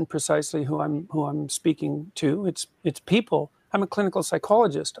men precisely who I'm speaking to. It's people. I'm a clinical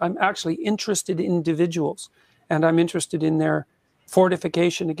psychologist. I'm actually interested in individuals, and I'm interested in their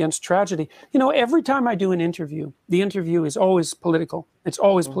fortification against tragedy. You know, every time I do an interview, the interview is always political. It's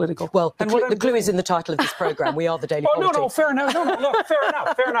always political. Well, and the clue is in the title of this program. We are the Daily Politics. No, fair enough. No, look, fair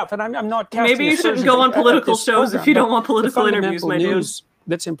enough. And I'm not casting Maybe you shouldn't aspersions go on at political this shows program, if you don't but want political the interviews, my fundamental dude. news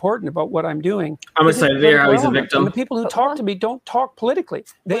that's important about what I'm doing. I'm is excited to hear how he's a element. victim. And the people who talk to me don't talk politically.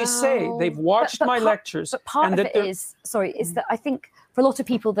 They say they've watched my lectures. But part and of that it is that I think for a lot of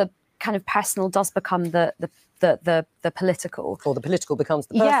people, the kind of personal does become the political. Or the political becomes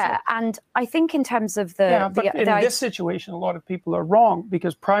the personal. Yeah, and I think in terms of but in this situation, a lot of people are wrong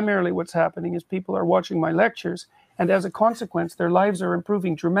because primarily what's happening is people are watching my lectures, and as a consequence, their lives are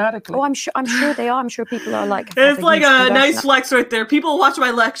improving dramatically. I'm sure they are. I'm sure people are like. It's like a nice flex right there. People watch my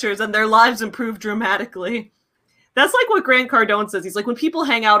lectures and their lives improve dramatically. That's like what Grant Cardone says. He's like, when people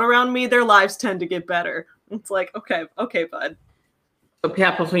hang out around me, their lives tend to get better. It's like, okay, bud. But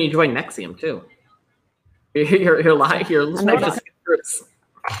happens when you join Nexium too. Your life just gets worse.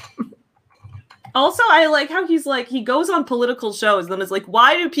 Also, I like how he's like, he goes on political shows and then is like,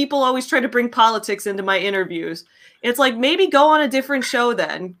 why do people always try to bring politics into my interviews? It's like, maybe go on a different show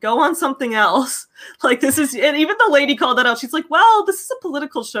then. Go on something else. Like, this is, and even the lady called that out. She's like, well, this is a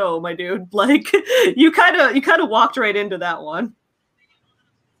political show, my dude. Like, you kind of walked right into that one.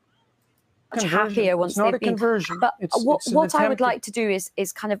 Much happier once it's not they've a been. conversion. But It's what I would attempt like to do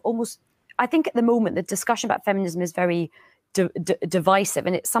is kind of almost, I think at the moment the discussion about feminism is very divisive,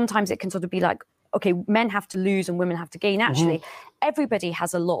 and sometimes it can sort of be like, okay, men have to lose and women have to gain. Actually, everybody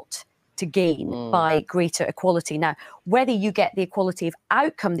has a lot to gain by greater equality. Now, whether you get the equality of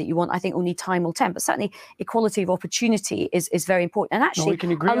outcome that you want, I think only time will tell. But certainly, equality of opportunity is very important. And actually, we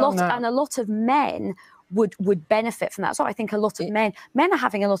can agree a lot on that. and a lot of men would benefit from that. So I think a lot of men are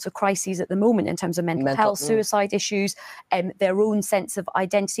having a lot of crises at the moment in terms of mental health, suicide issues, their own sense of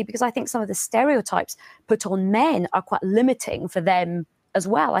identity, because I think some of the stereotypes put on men are quite limiting for them as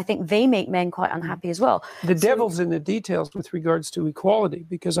well. I think they make men quite unhappy as well. The devil's in the details with regards to equality,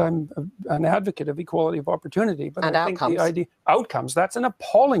 because I'm an advocate of equality of opportunity. But And I think outcomes. the idea outcomes, that's an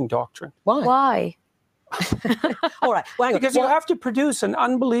appalling doctrine. Why? All right. Well, hang on. Because you have to produce an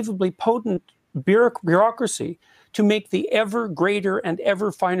unbelievably potent bureaucracy to make the ever greater and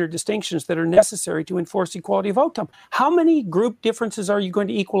ever finer distinctions that are necessary to enforce equality of outcome. How many group differences are you going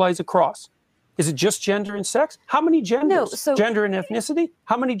to equalize across? Is it just gender and sex? How many genders? No, so gender and ethnicity?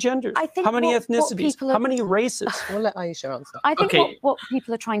 How many genders? I think how many what ethnicities? people are- How many races? We'll let Aisha answer. I think Okay. what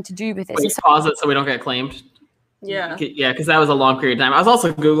people are trying to do with this Wait, is pause it so we don't get claimed. Yeah. Yeah, because that was a long period of time. I was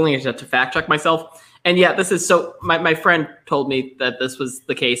also Googling it to fact check myself. And yeah, this is so, my friend told me that this was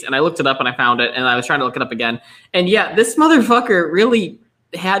the case, and I looked it up and I found it, and I was trying to look it up again. And yeah, this motherfucker really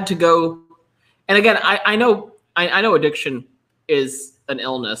had to go. And again, I know addiction is an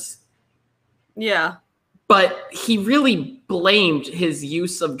illness, Yeah. but he really blamed his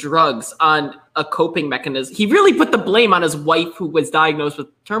use of drugs on a coping mechanism. He really put the blame on his wife, who was diagnosed with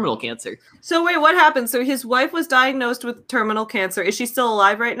terminal cancer. So wait, what happened? So his wife was diagnosed with terminal cancer. Is she still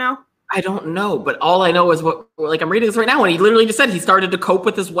alive right now? I don't know, but all I know is what, like, I'm reading this right now, and he literally just said he started to cope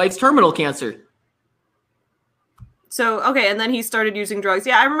with his wife's terminal cancer. So, okay, and then he started using drugs.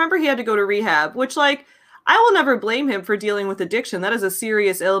 Yeah, I remember he had to go to rehab, which, like, I will never blame him for dealing with addiction. That is a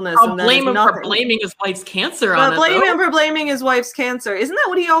serious illness. I'll and that blame is him nothing. for blaming his wife's cancer But on it, blame though. him for blaming his wife's cancer. Isn't that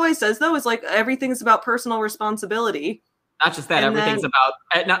what he always says, though? Is like everything's about personal responsibility. Not just that, And everything's then-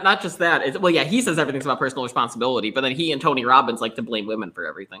 about not just that. It's, well, yeah, he says everything's about personal responsibility, but then he and Tony Robbins like to blame women for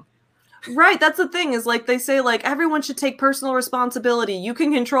everything. Right, that's the thing, is like they say, like, everyone should take personal responsibility. You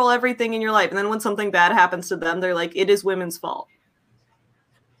can control everything in your life. And then when something bad happens to them, they're like, it is women's fault.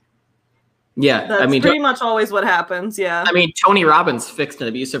 Yeah, That's I mean, pretty much always what happens, yeah. Tony Robbins fixed an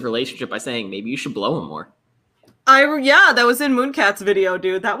abusive relationship by saying maybe you should blow him more. Yeah, that was in Mooncat's video,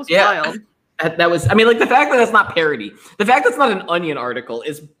 dude. That was wild. That was, I mean, like, the fact that that's not parody, the fact that's not an Onion article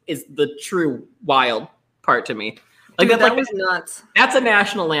is the true wild part to me. Like, Dude, that's that like, was nuts. that's a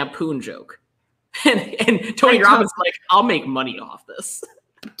National Lampoon joke. And Tony Robbins is like, I'll make money off this.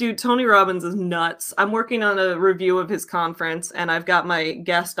 Dude, Tony Robbins is nuts. I'm working on a review of his conference, and I've got my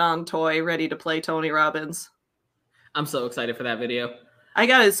Gaston toy ready to play Tony Robbins. I'm so excited for that video. I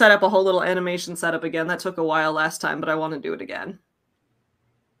got to set up a whole little animation setup again. That took a while last time, but I want to do it again.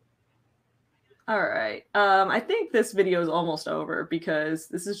 All right. I think this video is almost over because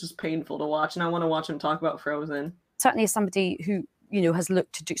this is just painful to watch, and I want to watch him talk about Frozen. certainly as somebody who has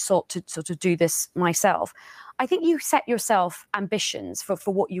looked to sought to sort of do this myself, I think you set yourself ambitions for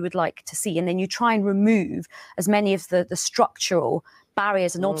what you would like to see, and then you try and remove as many of the structural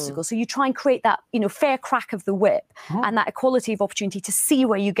barriers and obstacles. So you try and create that fair crack of the whip and that equality of opportunity to see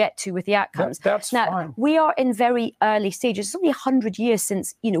where you get to with the outcomes. That's now fine. we are in very early stages. It's only 100 years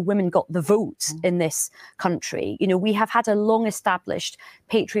since women got the vote in this country. We have had a long established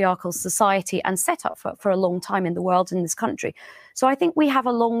patriarchal society and set up for a long time in the world, in this country. So I think we have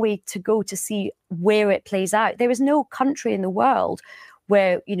a long way to go to see where it plays out. There is no country in the world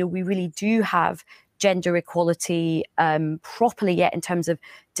where we really do have gender equality properly yet, in terms of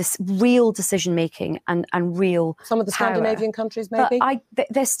real decision making and real Some of the power. Scandinavian countries, maybe? But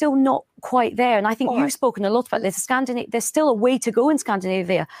they're still not quite there. And I think you've spoken a lot about this. There's still a way to go in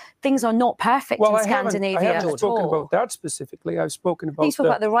Scandinavia. Things are not perfect in Scandinavia I haven't at spoken all. about that specifically. I've spoken about You spoke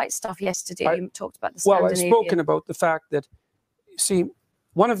about the right stuff yesterday. You talked about the Well, Scandinavian. I've spoken about the fact that, see,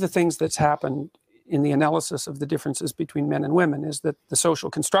 one of the things that's happened in the analysis of the differences between men and women is that the social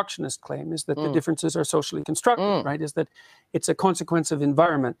constructionist claim is that the differences are socially constructed, right? Is that it's a consequence of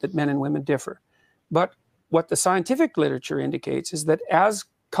environment that men and women differ. But what the scientific literature indicates is that as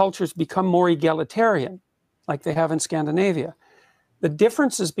cultures become more egalitarian, like they have in Scandinavia, the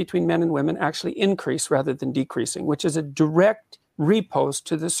differences between men and women actually increase rather than decreasing, which is a direct repost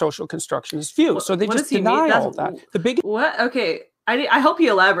to the social constructionist view. So they just deny all that. The biggest what? Okay, I hope he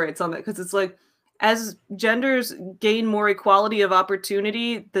elaborates on that, because it's like, as genders gain more equality of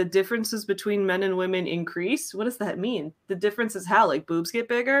opportunity, the differences between men and women increase. What does that mean? The difference is how? Like boobs get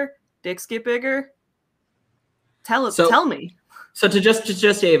bigger, dicks get bigger. Tell me. So to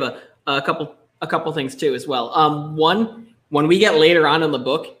just Ava, a couple things too as well. One, when we get later on in the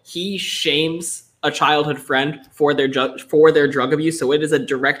book, he shames a childhood friend for their drug abuse. So it is a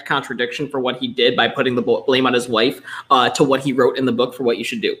direct contradiction for what he did by putting the blame on his wife to what he wrote in the book for what you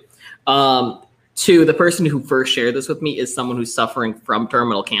should do. Two, the person who first shared this with me is someone who's suffering from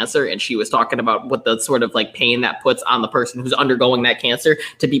terminal cancer, and she was talking about what the sort of like pain that puts on the person who's undergoing that cancer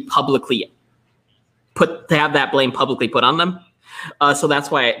to be publicly to have that blame publicly put on them. So that's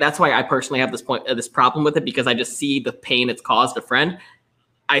why I personally have this problem with it, because I just see the pain it's caused a friend.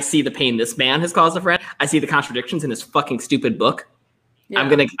 I see the pain this man has caused a friend. I see the contradictions in his fucking stupid book. Yeah.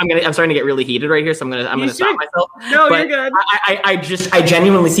 I'm starting to get really heated right here, so I'm gonna stop myself. No, but you're good. I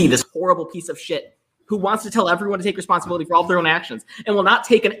genuinely see this horrible piece of shit who wants to tell everyone to take responsibility for all of their own actions and will not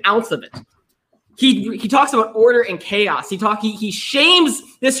take an ounce of it. He talks about order and chaos. He shames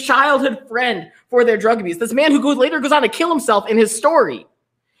this childhood friend for their drug abuse. This man who later goes on to kill himself in his story.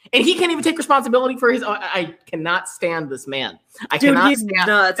 And he can't even take responsibility for his. I cannot stand this man. He's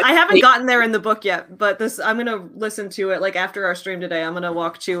nuts. I haven't gotten there in the book yet, but I'm gonna listen to it. Like after our stream today, I'm gonna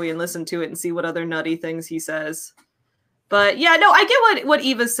walk Chewy and listen to it and see what other nutty things he says. But yeah, no, I get what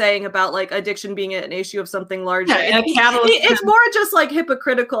Eva's saying about like addiction being an issue of something larger. Yeah, it's more just like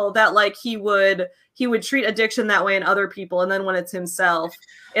hypocritical that like he would treat addiction that way in other people, and then when it's himself,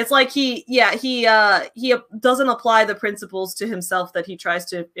 it's like he doesn't apply the principles to himself that he tries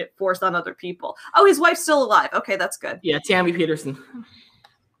to force on other people. Oh, his wife's still alive. Okay, that's good. Yeah, Tammy Peterson.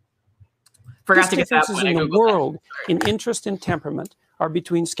 Forgot to get that differences in the world in interest and temperament are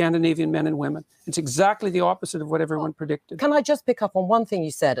between Scandinavian men and women. It's exactly the opposite of what everyone predicted. Can I just pick up on one thing you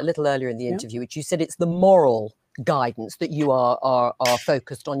said a little earlier in the interview, which you said it's the moral guidance that you are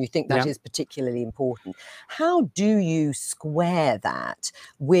focused on. You think that is particularly important. How do you square that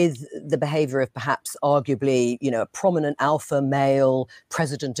with the behavior of perhaps arguably, a prominent alpha male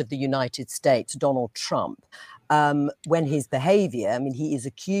president of the United States, Donald Trump? When his behavior, he is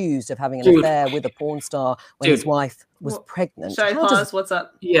accused of having an affair with a porn star when his wife was pregnant. Should I pause? What's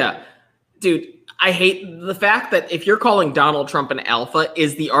up? Yeah. Dude, I hate the fact that if you're calling Donald Trump an alpha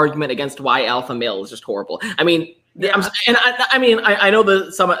is the argument against why alpha male is just horrible. I know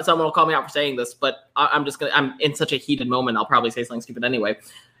that someone will call me out for saying this, but I'm in such a heated moment. I'll probably say something stupid anyway.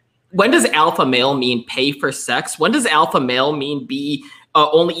 When does alpha male mean pay for sex? When does alpha male mean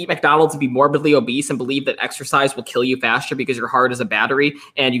only eat McDonald's and be morbidly obese and believe that exercise will kill you faster because your heart is a battery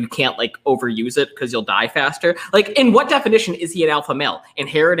and you can't overuse it because you'll die faster? Like, in what definition is he an alpha male?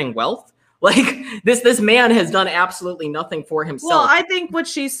 Inheriting wealth? Like, this man has done absolutely nothing for himself. Well, I think what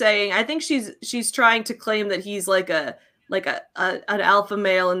she's saying, I think she's trying to claim that he's an alpha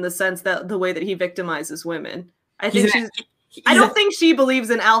male in the sense that the way that he victimizes women. I don't think she believes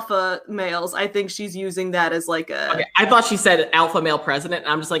in alpha males. I think she's using that as Okay, I thought she said alpha male president,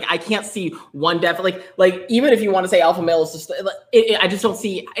 and I'm just like, I can't see one definitely. Like, even if you want to say alpha male is just, I just don't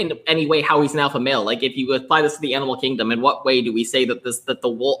see in any way how he's an alpha male. Like, if you apply this to the animal kingdom, in what way do we say that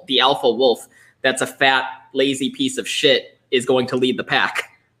the alpha wolf, that's a fat, lazy piece of shit, is going to lead the pack?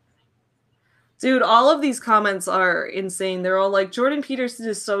 Dude, all of these comments are insane. They're all like, Jordan Peterson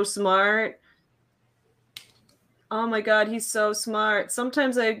is so smart. Oh my God, he's so smart.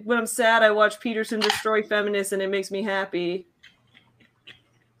 Sometimes when I'm sad, I watch Peterson destroy feminists and it makes me happy.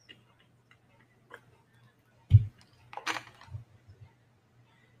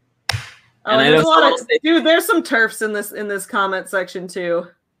 Oh, and there's some TERFs in this comment section too.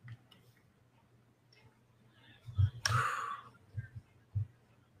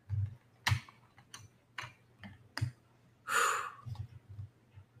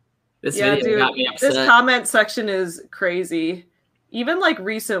 This video got me upset. This comment section is crazy. Even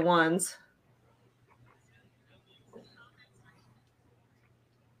recent ones.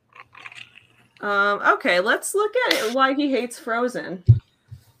 Okay, let's look at it. Why he hates Frozen.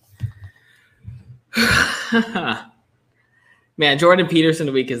 Man, Jordan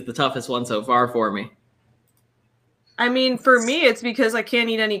Peterson week is the toughest one so far for me. For me, it's because I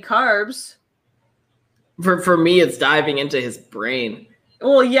can't eat any carbs. For me, it's diving into his brain.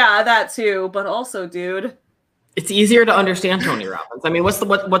 Well, yeah, that too, but also, dude, it's easier to understand Tony Robbins.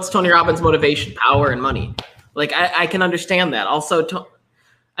 What's Tony Robbins' motivation? Power and money. I can understand that. Also,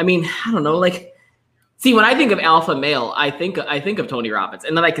 I don't know. See, when I think of alpha male, I think of Tony Robbins,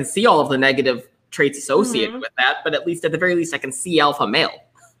 and then I can see all of the negative traits associated with that. But at the very least, I can see alpha male.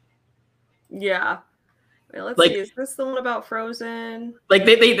 Yeah. Wait, let's Like- see. Is this the one about Frozen? Like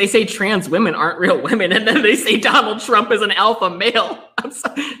they say trans women aren't real women, and then they say Donald Trump is an alpha male. I'm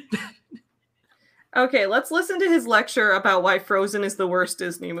sorry. Okay, let's listen to his lecture about why Frozen is the worst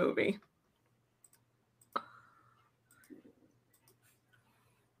Disney movie.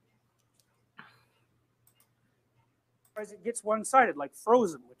 It gets one-sided, like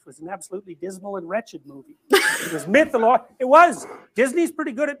Frozen, which was an absolutely dismal and wretched movie. It was mythology. It was. Disney's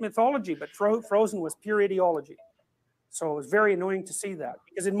pretty good at mythology, but Frozen was pure ideology. So it was very annoying to see that,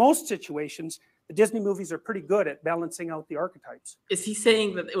 because in most situations, the Disney movies are pretty good at balancing out the archetypes. Is he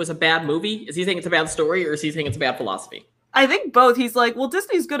saying that it was a bad movie? Is he saying it's a bad story, or is he saying it's a bad philosophy? I think both. He's like, well,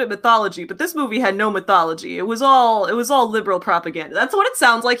 Disney's good at mythology, but this movie had no mythology. It was all liberal propaganda. That's what it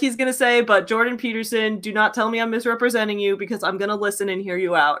sounds like he's gonna say. But Jordan Peterson, do not tell me I'm misrepresenting you, because I'm gonna listen and hear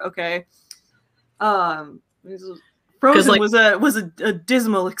you out. Okay. Frozen was a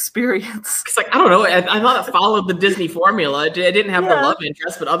dismal experience. It's like, I don't know. I thought it followed the Disney formula. It didn't have the love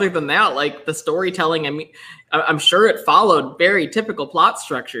interest, but other than that, like the storytelling, I mean, I'm sure it followed very typical plot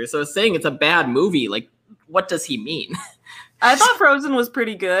structure. So saying it's a bad movie, like, what does he mean? I thought Frozen was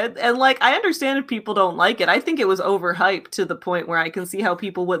pretty good, and like I understand if people don't like it. I think it was overhyped to the point where I can see how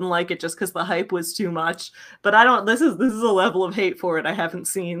people wouldn't like it just because the hype was too much. But I don't. This is a level of hate for it I haven't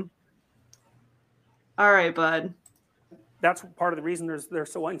seen. All right, bud. That's part of the reason they're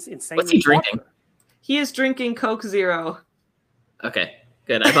so insane. What's he drinking? He is drinking Coke Zero. Okay,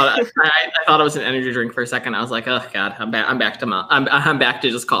 good. I thought it was an energy drink for a second. I was like, oh god, I'm back to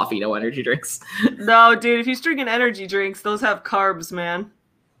just coffee, no energy drinks. No, dude, if he's drinking energy drinks, those have carbs, man.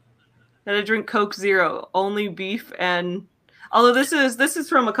 Gotta drink Coke Zero, only beef, and although this is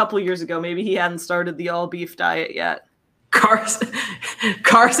from a couple years ago, maybe he hadn't started the all beef diet yet.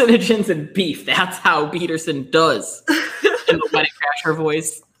 Carcinogens and beef. That's how Peterson does. In the Wedding Crasher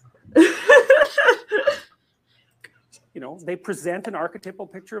voice. They present an archetypal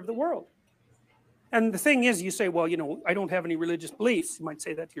picture of the world. And the thing is, you say, well, I don't have any religious beliefs. You might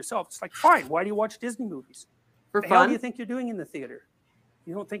say that to yourself. It's like, fine, why do you watch Disney movies? For fun? What the hell do you think you're doing in the theater?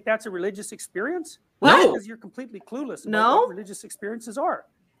 You don't think that's a religious experience? No. Because you're completely clueless about what religious experiences are.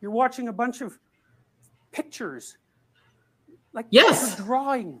 You're watching a bunch of pictures. Like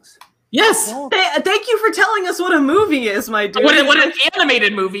drawings. Yes. Thank you for telling us what a movie is, my dude. What an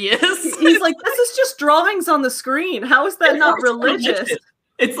animated movie is. He's like, this is just drawings on the screen. How is that not religious?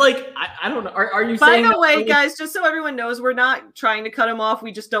 It's like, I don't know. Are you saying... By the way, really... guys, just so everyone knows, we're not trying to cut him off.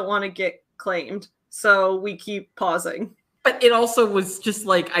 We just don't want to get claimed. So we keep pausing. But it also was just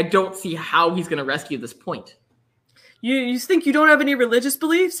like, I don't see how he's going to rescue this point. You think you don't have any religious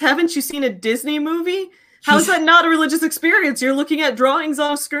beliefs? Haven't you seen a Disney movie? How is that not a religious experience? You're looking at drawings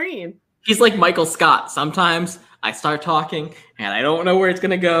on a screen. He's like Michael Scott. Sometimes I start talking and I don't know where it's going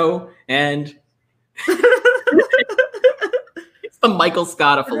to go. And it's the Michael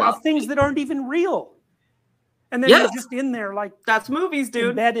Scott of philosophy. Things that aren't even real. And then they're just in there like... That's movies,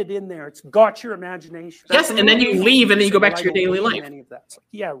 dude. Embedded in there. It's got your imagination. Yes, and then you leave and then you go back to your daily life. Any of that. Like,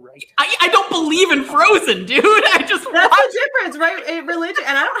 yeah, right. I don't believe in Frozen, dude. That's the difference, right? Religion,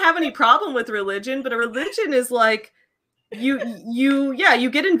 and I don't have any problem with religion, but a religion is like... you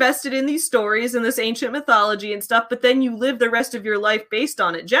get invested in these stories and this ancient mythology and stuff, but then you live the rest of your life based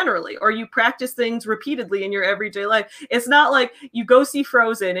on it generally, or you practice things repeatedly in your everyday life. It's not like you go see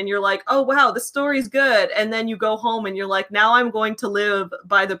Frozen and you're like, oh wow, this story's good, and then you go home and you're like, now I'm going to live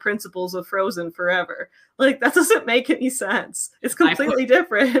by the principles of Frozen forever. Like, that doesn't make any sense. It's completely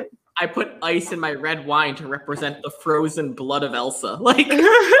different. I put ice in my red wine to represent the frozen blood of Elsa. Like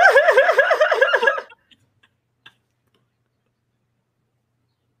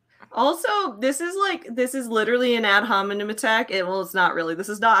Also, this is literally an ad hominem attack. Well, it's not really.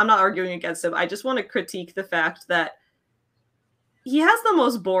 I'm not arguing against him. I just want to critique the fact that he has the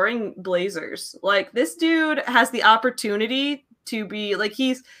most boring blazers. Like, this dude has the opportunity to be like,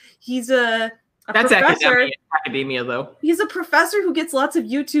 he's a That's professor. Academia, though. He's a professor who gets lots of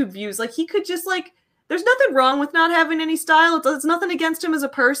YouTube views. Like, he could just like, there's nothing wrong with not having any style. It's nothing against him as a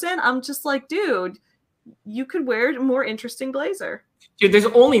person. I'm just like, dude, you could wear a more interesting blazer. Dude, there's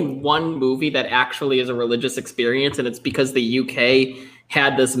only one movie that actually is a religious experience, and it's because the UK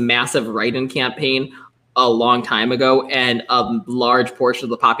had this massive write-in campaign a long time ago, and a large portion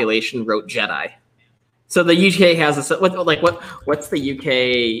of the population wrote Jedi. So the UK has a what's the UK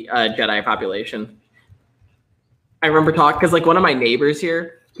Jedi population? I remember talking because like one of my neighbors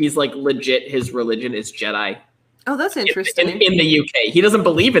here, he's like legit. His religion is Jedi. Oh, that's interesting. In the UK. He doesn't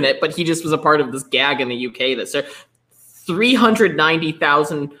believe in it, but he just was a part of this gag in the UK that said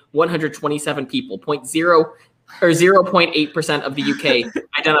 390,127 people, 0.8% of the UK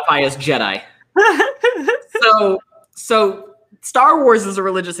identify as Jedi. So Star Wars is a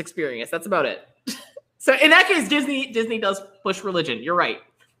religious experience. That's about it. So in that case, Disney does push religion. You're right.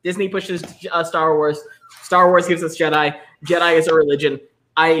 Disney pushes Star Wars. Star Wars gives us Jedi. Jedi is a religion.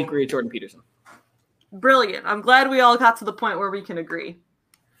 I agree with Jordan Peterson. Brilliant. I'm glad we all got to the point where we can agree.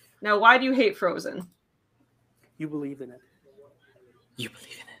 Now, why do you hate Frozen? You believe in it. You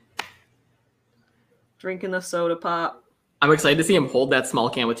believe in it. Drinking the soda pop. I'm excited to see him hold that small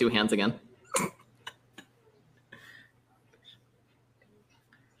can with two hands again.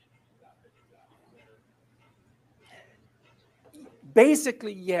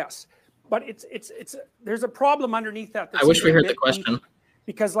 Basically, yes, but it's there's a problem underneath that. I wish we heard the question.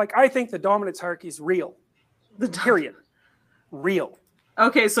 Because, like, I think the dominance hierarchy is real. Period. Real.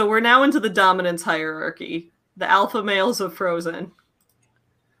 Okay, so we're now into the dominance hierarchy. The alpha males of Frozen.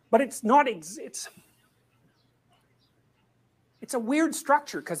 But it's not. It's a weird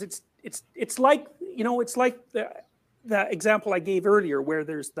structure because it's like, you know, it's like the example I gave earlier where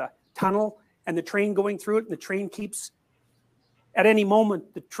there's the tunnel and the train going through it, and the train keeps. At any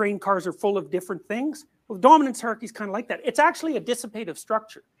moment, the train cars are full of different things. Well, the dominance hierarchy is kind of like that. It's actually a dissipative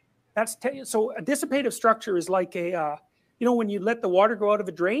structure. So a dissipative structure is like a, you know, when you let the water go out of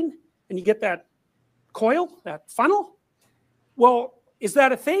a drain and you get that coil, that funnel. Well, is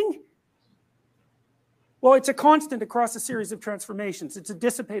that a thing? Well, it's a constant across a series of transformations. It's a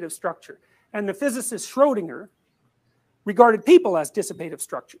dissipative structure. And the physicist Schrodinger regarded people as dissipative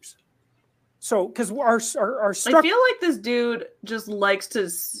structures. So, because our structure... I feel like this dude just likes to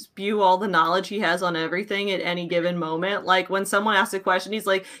spew all the knowledge he has on everything at any given moment. Like, when someone asks a question, he's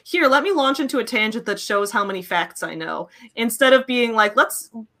like, here, let me launch into a tangent that shows how many facts I know. Instead of being like,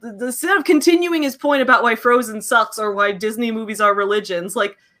 instead of continuing his point about why Frozen sucks or why Disney movies are religions,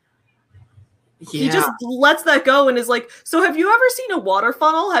 like, he just lets that go and is like, so have you ever seen a water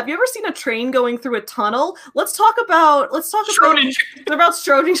funnel? Have you ever seen a train going through a tunnel? Let's talk about Schrodinger.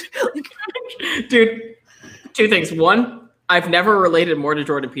 Dude, two things. One, I've never related more to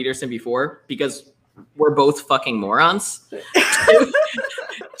Jordan Peterson before because we're both fucking morons.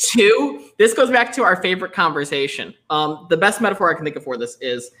 Two, this goes back to our favorite conversation. The best metaphor I can think of for this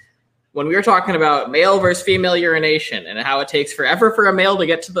is when we were talking about male versus female urination and how it takes forever for a male to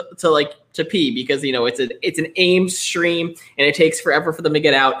get to pee because, you know, it's an aim stream and it takes forever for them to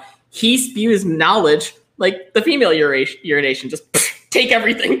get out. He spews knowledge like the female urination. Just take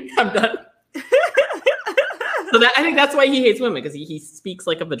everything. I'm done. So I think that's why he hates women, because he speaks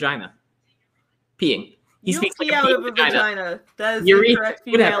like a vagina. Peeing. He speaks pee like out of a vagina. That is urethra, the correct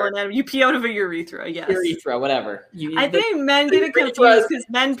female anatomy. You pee out of a urethra, yes. Urethra, whatever. I think men get it confused because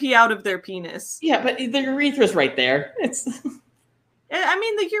men pee out of their penis. Yeah, but the urethra's right there. I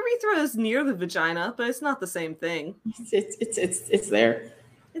mean, the urethra is near the vagina, but it's not the same thing. It's there.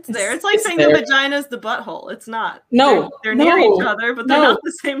 It's there. It's like saying the vagina is the butthole. It's not. No. They're near each other, but they're not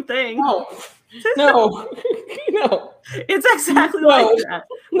the same thing. No. It's exactly like that.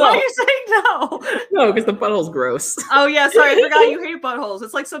 No. Why are you saying no? No, because the butthole's gross. Oh, yeah. Sorry. I forgot you hate buttholes.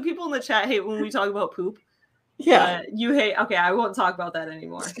 It's like some people in the chat hate when we talk about poop. Yeah. You hate. Okay, I won't talk about that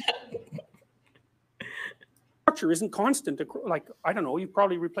anymore. Structure isn't constant. Like, I don't know, you've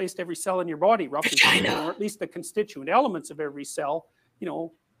probably replaced every cell in your body roughly, or at least the constituent elements of every cell, you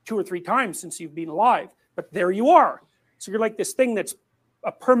know, 2 or 3 times since you've been alive. But there you are. So you're like this thing that's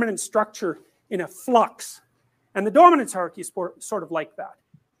a permanent structure in a flux. And the dominance hierarchy is sort of like that,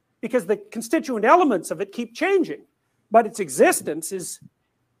 because the constituent elements of it keep changing, but its existence is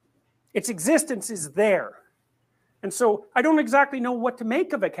there. And so I don't exactly know what to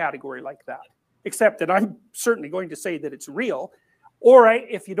make of a category like that, except that I'm certainly going to say that it's real. Or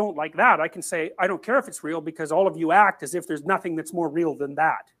if you don't like that, I can say, I don't care if it's real because all of you act as if there's nothing that's more real than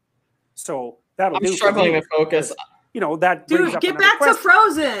that. So that'll do. I'm struggling to focus. You know, that dude, get back to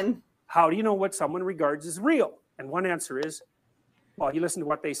Frozen. How do you know what someone regards as real? And one answer is, well, you listen to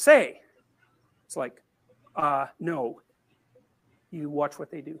what they say. It's like, no, you watch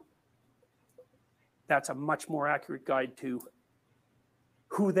what they do. That's a much more accurate guide to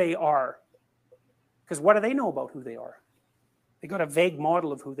who they are. Because what do they know about who they are? They got a vague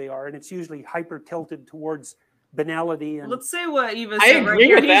model of who they are, and it's usually hyper tilted towards banality. And let's say what Eva I said.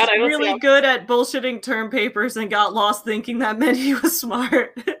 agree with that. He's really good at bullshitting term papers and got lost thinking that meant he was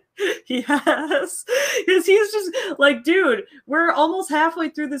smart. Yes, because he's just like, dude, we're almost halfway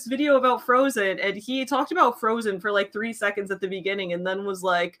through this video about Frozen, and he talked about Frozen for like 3 seconds at the beginning, and then was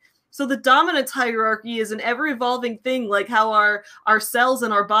like, So the dominance hierarchy is an ever-evolving thing, like how our cells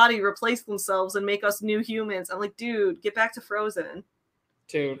in our body replace themselves and make us new humans. I'm like, dude, get back to Frozen.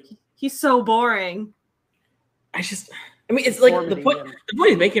 Dude, he's so boring. I mean, it's like the point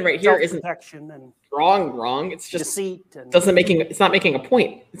he's making right here isn't and wrong. It's just deceit and it's not making a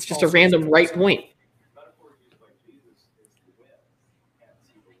point. It's just a random right point.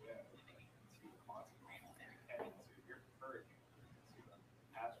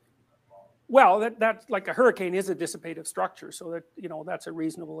 Well, that's like a hurricane is a dissipative structure, so that that's a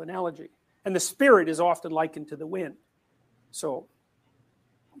reasonable analogy. And the spirit is often likened to the wind. So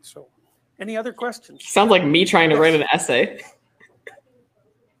any other questions? Sounds like me trying to write an essay.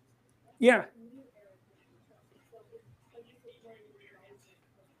 Yeah.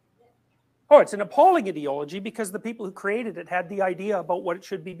 Oh, it's an appalling ideology because the people who created it had the idea about what it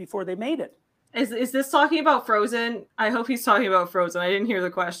should be before they made it. Is this talking about Frozen? I hope he's talking about Frozen. I didn't hear the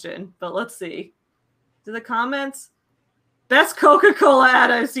question, but let's see. Do the comments? Best Coca-Cola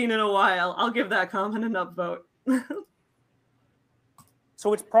ad I've seen in a while. I'll give that comment an upvote.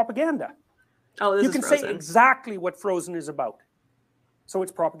 So it's propaganda. Oh, this you is can Frozen. say exactly what Frozen is about. So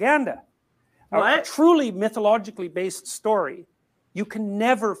it's propaganda. What? A truly mythologically based story, you can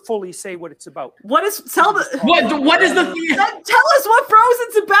never fully say what it's about. What is the Tell us what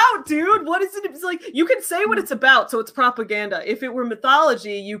Frozen's about, dude. What is it? It's like you can say what it's about, so it's propaganda. If it were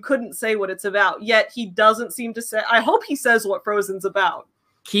mythology, you couldn't say what it's about. Yet he doesn't seem to say. I hope he says what Frozen's about.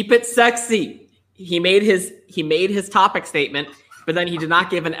 Keep it sexy. He made his topic statement, but then he did not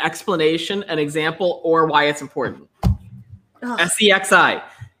give an explanation, an example, or why it's important. SEXI.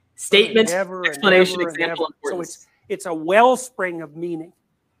 Statement, explanation, example, importance. So it's a wellspring of meaning.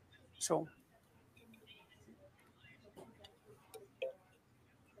 So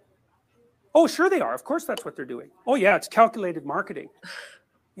oh, sure they are. Of course that's what they're doing. Oh yeah, it's calculated marketing.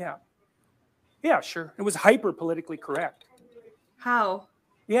 Yeah. Yeah, sure. It was hyper politically correct. How?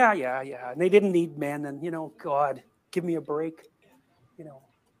 Yeah. And they didn't need men, and God, give me a break.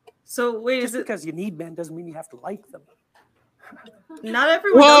 So wait, just because you need men doesn't mean you have to like them. Not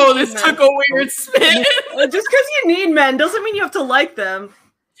everyone. Whoa, this took a weird spin. Just because you need men doesn't mean you have to like them.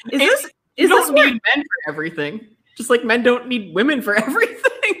 You don't need men for everything. Just like men don't need women for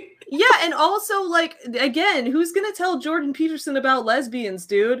everything. Yeah, and also, like, again, who's gonna tell Jordan Peterson about lesbians,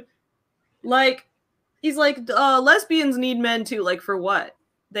 dude? Like, he's like, lesbians need men too. Like, for what?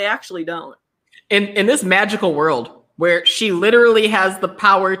 They actually don't. In this magical world where she literally has the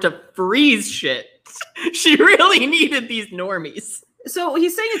power to freeze shit, she really needed these normies. So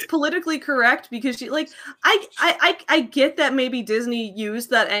he's saying it's politically correct because she, like, I get that maybe Disney used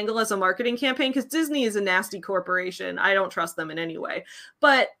that angle as a marketing campaign because Disney is a nasty corporation. I don't trust them in any way.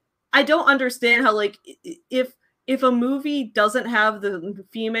 But I don't understand how, like, if a movie doesn't have the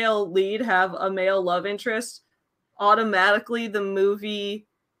female lead have a male love interest, automatically the movie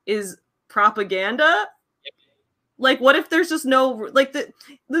is propaganda. Like, what if there's just no, like,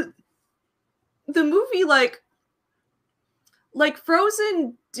 the movie, like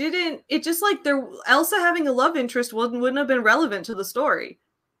Frozen didn't, it just, like, Elsa having a love interest wouldn't have been relevant to the story.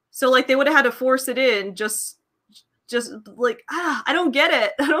 So, like, they would have had to force it in just like, I don't get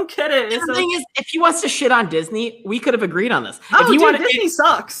it. The thing is, if he wants to shit on Disney, we could have agreed on this. Disney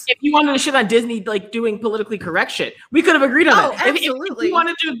sucks. If you wanted to shit on Disney, like, doing politically correct shit, we could have agreed on that. Absolutely. If you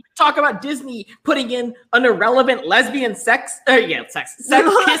wanted to talk about Disney putting in an irrelevant lesbian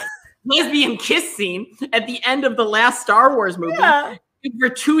lesbian kiss scene at the end of the last Star Wars movie for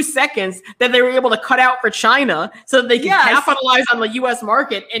 2 seconds that they were able to cut out for China so that they could capitalize on the U.S.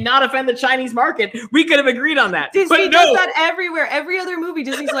 market and not offend the Chinese market, we could have agreed on that. Disney does that everywhere. Every other movie,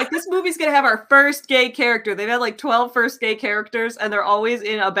 Disney's like, this movie's going to have our first gay character. They've had like 12 first gay characters, and they're always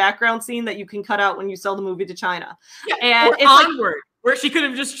in a background scene that you can cut out when you sell the movie to China. Yeah, and it's Onward. Where she could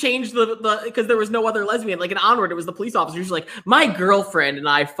have just changed the because there was no other lesbian. Like in Onward, it was the police officer. She's like, my girlfriend and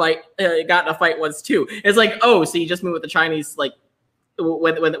I got in a fight once too. It's like, oh, so you just moved with the Chinese, like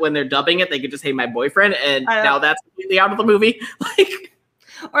when they're dubbing it, they could just say my boyfriend, and now that's completely out of the movie. Like,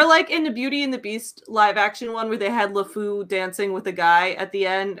 or like in the Beauty and the Beast live action one where they had LeFou dancing with a guy at the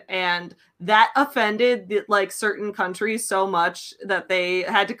end, and that offended like certain countries so much that they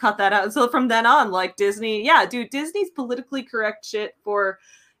had to cut that out. So from then on, like Disney, Disney's politically correct shit for,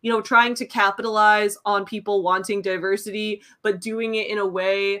 trying to capitalize on people wanting diversity, but doing it in a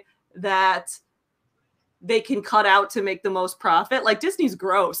way that they can cut out to make the most profit. Like, Disney's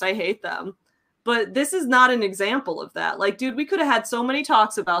gross. I hate them. But this is not an example of that. Like, dude, we could have had so many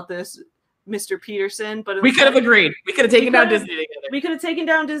talks about this, Mr. Peterson, but we could have agreed. We could have taken down Disney together. We could have taken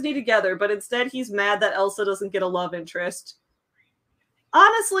down Disney together, but instead he's mad that Elsa doesn't get a love interest.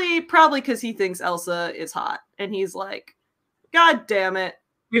 Honestly, probably because he thinks Elsa is hot, and he's like, God damn it.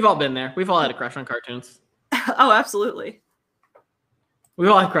 We've all been there. We've all had a crush on cartoons. Oh, absolutely. We've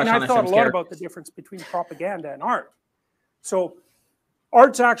all had a crush And on I've thought a lot about the difference between propaganda and art. So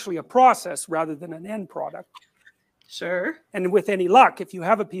art's actually a process rather than an end product. Sure. And with any luck, if you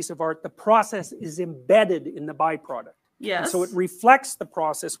have a piece of art, the process is embedded in the byproduct. Yes. And so it reflects the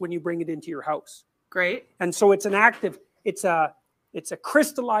process when you bring it into your house. Great. And so it's an active, it's a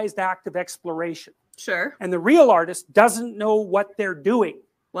crystallized act of exploration. Sure. And the real artist doesn't know what they're doing.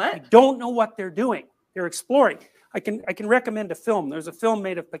 What? They don't know what they're doing. They're exploring. I can recommend a film. There's a film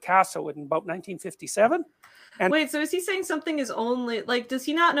made of Picasso in about 1957. And wait, so is he saying something is only like? Does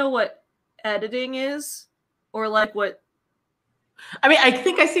he not know what editing is, or like what? I mean, I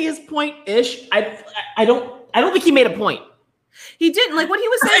think I see his point-ish. I don't think he made a point. He didn't. Like what he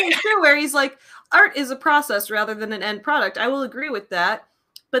was saying is true. Where he's like, art is a process rather than an end product. I will agree with that.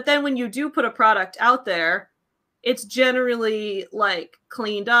 But then when you do put a product out there, it's generally like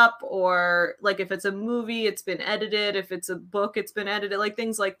cleaned up, or like if it's a movie, it's been edited. If it's a book, it's been edited, like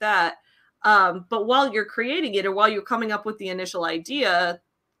things like that. But while you're creating it, or while you're coming up with the initial idea,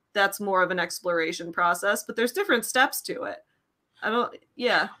 that's more of an exploration process, but there's different steps to it.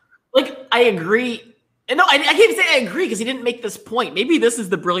 Like, I agree. And no, I can't even say I agree because he didn't make this point. Maybe this is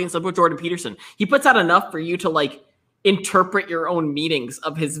the brilliance of Jordan Peterson. He puts out enough for you to like interpret your own meanings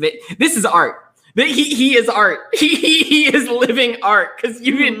of his this is art. He is art. He is living art because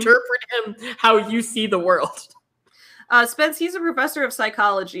you interpret him how you see the world. Spence, he's a professor of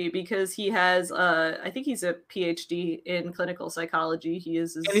psychology because he has, I think he's a PhD in clinical psychology.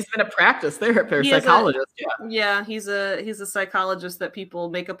 And he's been a practice therapist, psychologist. Yeah, he's a psychologist that people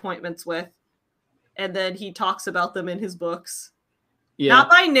make appointments with, and then he talks about them in his books. Yeah, not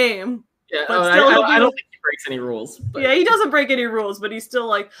by name. Yeah, but I don't think he breaks any rules. But. Yeah, he doesn't break any rules, but he's still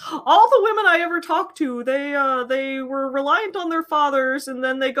like, all the women I ever talked to, they were reliant on their fathers, and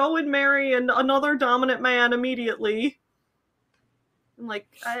then they go and marry another dominant man immediately. I'm like,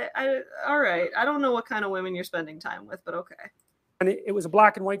 all right. I don't know what kind of women you're spending time with, but okay. And it was a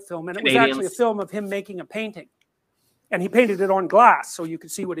black and white film, and it was actually a film of him making a painting. And he painted it on glass so you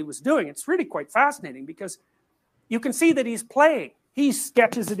could see what he was doing. It's really quite fascinating because you can see that he's playing. He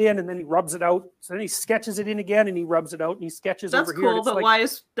sketches it in and then he rubs it out. So then he sketches it in again and he rubs it out and he sketches over here. That's cool, but why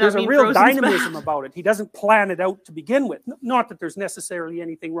is that? There's a real dynamism about it. He doesn't plan it out to begin with. Not that there's necessarily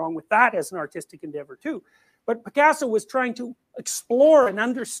anything wrong with that as an artistic endeavor too. But Picasso was trying to explore and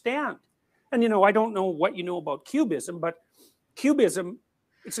understand. And, you know, I don't know what you know about Cubism, but Cubism,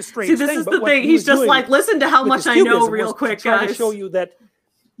 it's a strange thing. See, this is the thing. He's just like, listen to how much I know real quick, guys. To show you that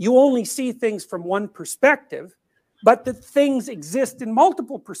you only see things from one perspective, but that things exist in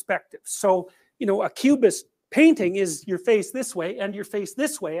multiple perspectives. So, you know, a Cubist painting is your face this way and your face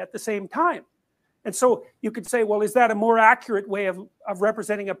this way at the same time. And so you could say, well, is that a more accurate way of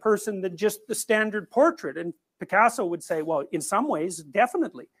representing a person than just the standard portrait? And Picasso would say, well, in some ways,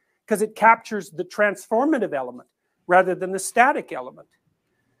 definitely, because it captures the transformative element rather than the static element.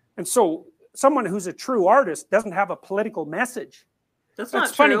 And so someone who's a true artist doesn't have a political message. That's not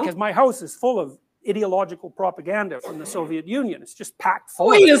funny true. Because my house is full of ideological propaganda from the Soviet Union. It's just packed full.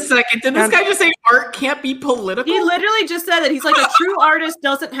 Wait a second. Did this guy just say art can't be political? He literally just said that. He's like, a true artist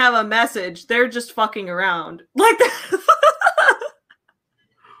doesn't have a message. They're just fucking around. Like that.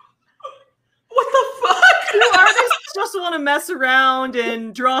 What the fuck? True artists just want to mess around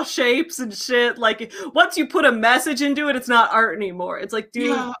and draw shapes and shit. Like, once you put a message into it, it's not art anymore. It's like,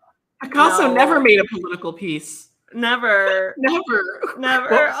 dude. Yeah. Picasso never made a political piece. Never. Well,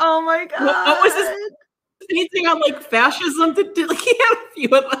 oh my god. What was this painting on like fascism? Like, he had a few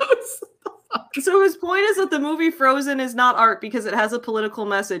of those. So his point is that the movie Frozen is not art because it has a political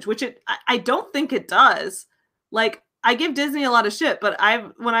message, which I don't think it does. Like, I give Disney a lot of shit, but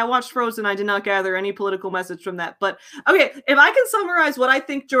when I watched Frozen, I did not gather any political message from that. But okay, if I can summarize what I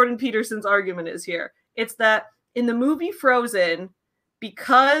think Jordan Peterson's argument is here, it's that in the movie Frozen,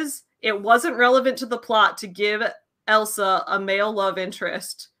 because it wasn't relevant to the plot to give Elsa a male love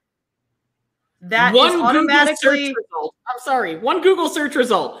interest, that is automatically... One Google search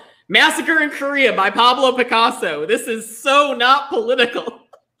result. Massacre in Korea by Pablo Picasso. This is so not political.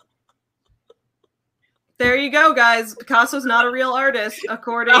 There you go, guys. Picasso's not a real artist,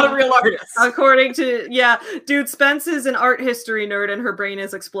 according to, yeah. Dude, Spence is an art history nerd and her brain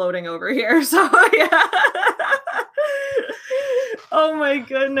is exploding over here. So, yeah. Oh my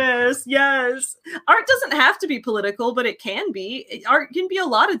goodness. Yes. Art doesn't have to be political, but it can be. Art can be a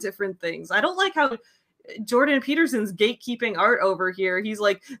lot of different things. I don't like how Jordan Peterson's gatekeeping art over here. He's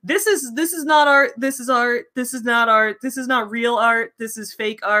like, this is not art. This is art. This is not art. This is not real art. This is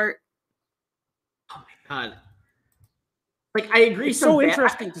fake art. Oh my god! Like I agree. It's so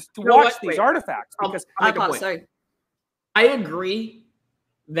interesting to watch these artifacts because I agree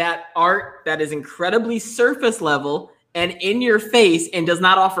that art that is incredibly surface level and in your face and does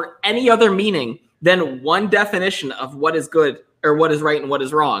not offer any other meaning than one definition of what is good or what is right and what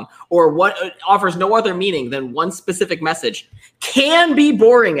is wrong, or what offers no other meaning than one specific message, can be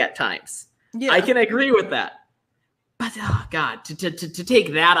boring at times. Yeah. I can agree with that. But oh god, to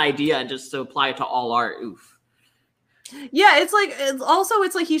take that idea and just to apply it to all art, oof. Yeah, it's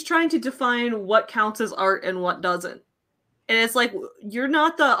like he's trying to define what counts as art and what doesn't. And it's like, you're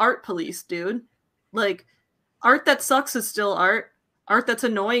not the art police, dude. Like, art that sucks is still art. Art that's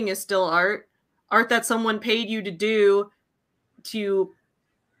annoying is still art. Art that someone paid you to do to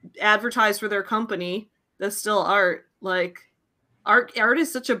advertise for their company, that's still art. Like, art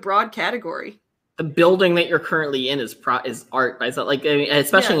is such a broad category. The building that you're currently in is art. Like,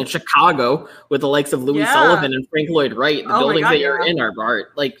 especially in Chicago with the likes of Louis Sullivan and Frank Lloyd Wright. The buildings that you're in are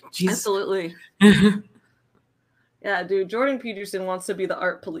art. Like, geez. Absolutely. Yeah, dude, Jordan Peterson wants to be the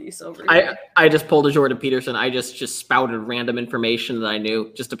art police over here. I just pulled a Jordan Peterson. I just spouted random information that I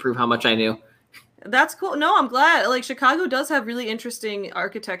knew just to prove how much I knew. That's cool. No, I'm glad. Like, Chicago does have really interesting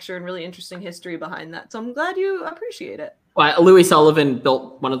architecture and really interesting history behind that. So I'm glad you appreciate it. Well, Louis Sullivan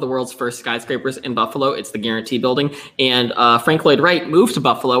built one of the world's first skyscrapers in Buffalo. It's the Guarantee Building. And Frank Lloyd Wright moved to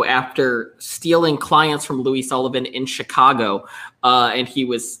Buffalo after stealing clients from Louis Sullivan in Chicago. And he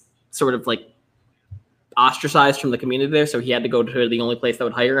was sort of like ostracized from the community there, so he had to go to the only place that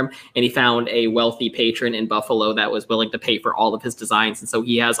would hire him, and he found a wealthy patron in Buffalo that was willing to pay for all of his designs, and so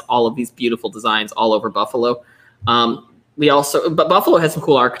he has all of these beautiful designs all over Buffalo. But Buffalo has some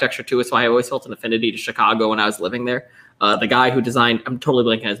cool architecture too, so I always felt an affinity to Chicago when I was living there. The guy who designed, I'm totally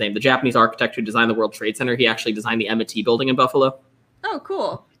blanking on his name, the Japanese architect who designed the World Trade Center, he actually designed the M&T building in Buffalo. Oh,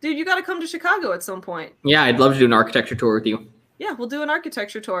 cool. Dude, you got to come to Chicago at some point. Yeah, I'd love to do an architecture tour with you. Yeah, we'll do an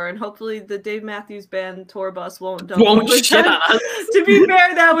architecture tour, and hopefully the Dave Matthews Band tour bus won't shit on us. To be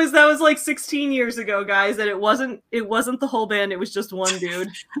fair, that was like 16 years ago, guys, and it wasn't the whole band, it was just one dude.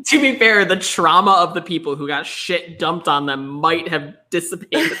 To be fair, the trauma of the people who got shit dumped on them might have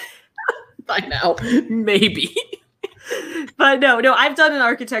dissipated by now. Maybe. But no, I've done an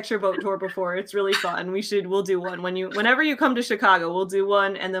architecture boat tour before. It's really fun. We'll do one whenever you come to Chicago. We'll do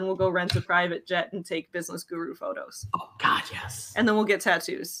one, and then we'll go rent a private jet and take Business Guru photos. Oh God, yes. And then we'll get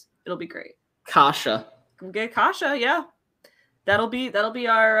tattoos. It'll be great. Kasha. We'll get Kasha, yeah. That'll be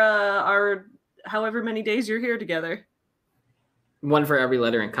our however many days you're here together. One for every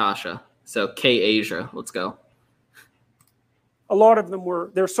letter in Kasha. So K Asia. Let's go. A lot of them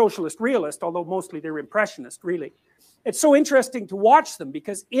they're socialist realist, although mostly they're impressionist, really. It's so interesting to watch them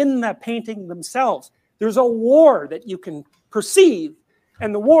because in the painting themselves, there's a war that you can perceive.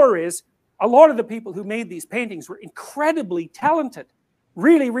 And the war is a lot of the people who made these paintings were incredibly talented,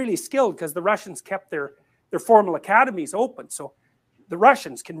 really, really skilled, because the Russians kept their formal academies open. So the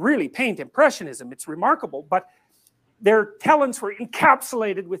Russians can really paint Impressionism. It's remarkable. But their talents were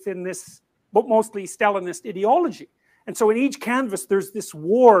encapsulated within this, but mostly Stalinist ideology. And so in each canvas, there's this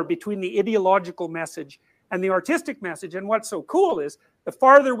war between the ideological message and the artistic message. And what's so cool is the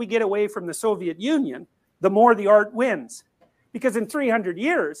farther we get away from the Soviet Union, the more the art wins. Because in 300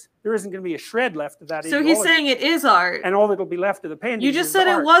 years, there isn't going to be a shred left of that ideology. So he's saying it is art. And all that'll be left of the painting. You just said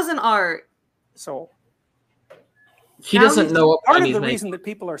it wasn't art. So he doesn't know what part of the reason that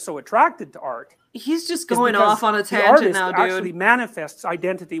people are so attracted to art. He's just going off on a tangent now, dude. The artist actually manifests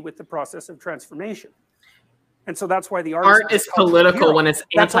identity with the process of transformation. And so that's why the art is political when it's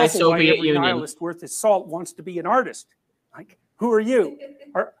anti-Soviet Union. Nihilist worth his salt wants to be an artist. Like, who are you?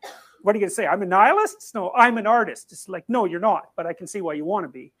 What are you going to say? I'm a nihilist? No, I'm an artist. It's like, no, you're not. But I can see why you want to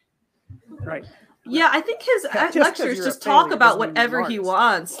be. Right. Yeah, I think his lectures just talk about whatever he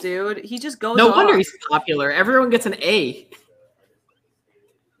wants, dude. He just goes No wonder he's popular. Everyone gets an A.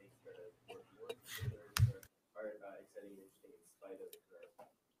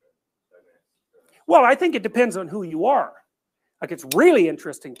 Well, I think it depends on who you are. Like, it's really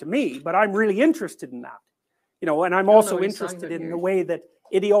interesting to me, but I'm really interested in that. You know, and I'm also interested in the way that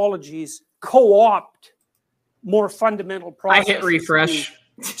ideologies co-opt more fundamental processes. I hit refresh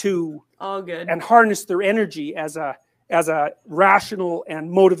to all good and harness their energy as a rational and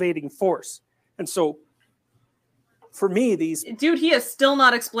motivating force. And so, for me, these dude, he has still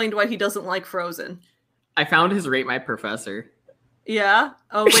not explained why he doesn't like Frozen. I found his Rate My Professor. Yeah.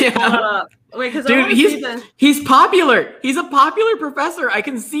 Oh wait, Yeah. hold up. Wait, because I Dude, want to see the. he's popular. He's a popular professor. I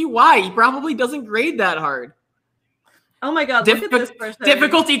can see why. He probably doesn't grade that hard. Oh my god, look at this person.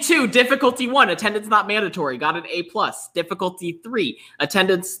 Difficulty 2, difficulty 1, attendance not mandatory. Got an A+. Difficulty 3,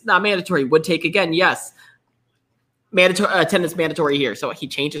 attendance not mandatory. Would take again, yes. Mandatory attendance mandatory here. So he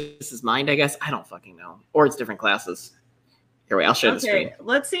changes his mind, I guess. I don't fucking know. Or it's different classes. Here, wait, I'll share the screen. Okay,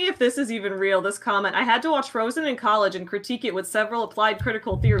 let's see if this is even real, this comment. I had to watch Frozen in college and critique it with several applied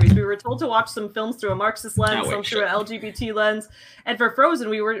critical theories. We were told to watch some films through a Marxist lens, some through an LGBT lens, and for Frozen,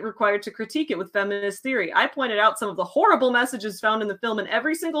 we were required to critique it with feminist theory. I pointed out some of the horrible messages found in the film, and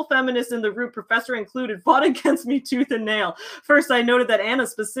every single feminist in the group, professor included, fought against me tooth and nail. First, I noted that Anna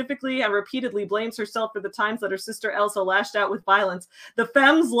specifically and repeatedly blames herself for the times that her sister Elsa lashed out with violence. The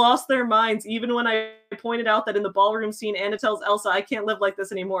femmes lost their minds, even when I pointed out that in the ballroom scene, Anna tells Elsa, I can't live like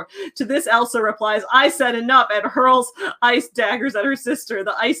this anymore. To this, Elsa replies, I said enough, and hurls ice daggers at her sister.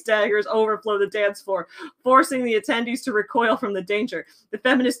 The ice daggers overflow the dance floor, forcing the attendees to recoil from the danger. The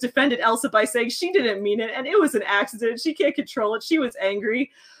feminists defended Elsa by saying she didn't mean it, and it was an accident. She can't control it. She was angry.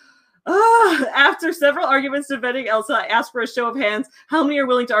 After several arguments defending Elsa, I asked for a show of hands. How many are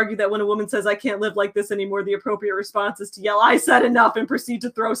willing to argue that when a woman says, I can't live like this anymore, the appropriate response is to yell, I said enough, and proceed to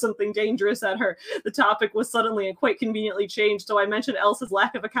throw something dangerous at her? The topic was suddenly and quite conveniently changed, so I mentioned Elsa's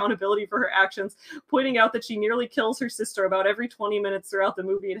lack of accountability for her actions, pointing out that she nearly kills her sister about every 20 minutes throughout the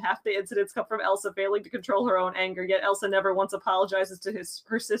movie, and half the incidents come from Elsa failing to control her own anger, yet Elsa never once apologizes to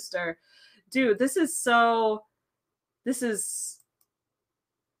her sister. Dude, this is so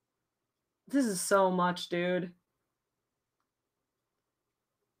much, dude.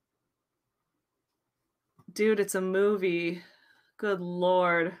 Dude, it's a movie. Good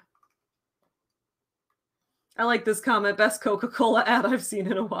Lord. I like this comment. Best Coca-Cola ad I've seen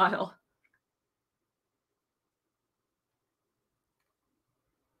in a while.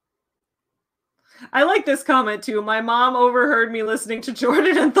 I like this comment too. My mom overheard me listening to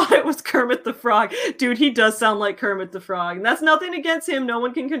Jordan and thought it was Kermit the Frog. Dude, he does sound like Kermit the Frog. And that's nothing against him. No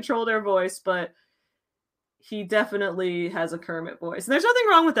one can control their voice, but he definitely has a Kermit voice. And there's nothing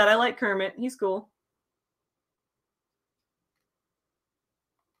wrong with that. I like Kermit. He's cool.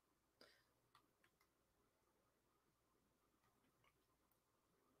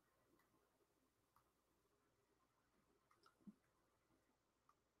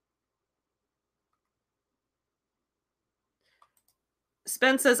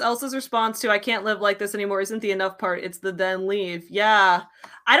 Spence says Elsa's response to I can't live like this anymore isn't the enough part. It's the then leave. Yeah.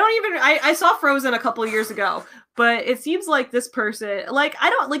 I saw Frozen a couple of years ago, but it seems like this person,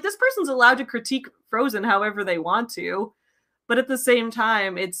 this person's allowed to critique Frozen however they want to. But at the same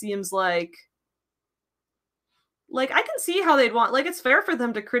time, it seems like I can see how they'd want, it's fair for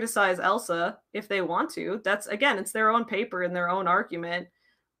them to criticize Elsa if they want to. That's, again, it's their own paper and their own argument.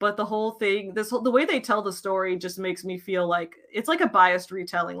 But the whole thing, the way they tell the story just makes me feel like it's like a biased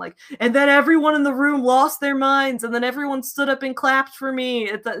retelling. And then everyone in the room lost their minds, and then everyone stood up and clapped for me.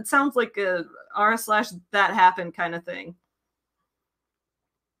 It sounds like a r/that happened kind of thing.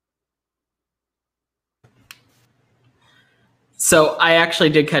 So I actually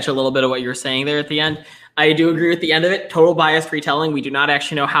did catch a little bit of what you were saying there at the end. I do agree with the end of it. Total biased retelling. We do not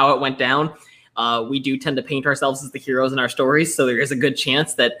actually know how it went down. We do tend to paint ourselves as the heroes in our stories, so there is a good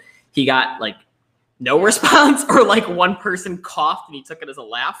chance that he got no response, or one person coughed and he took it as a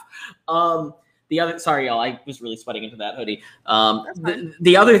laugh. Sorry, y'all, I was really sweating into that hoodie.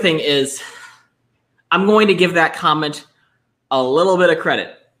 The other thing is, I'm going to give that comment a little bit of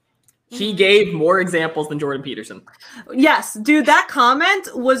credit. He gave more examples than Jordan Peterson. Yes, dude, that comment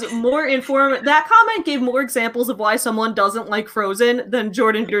was more informative. That comment gave more examples of why someone doesn't like Frozen than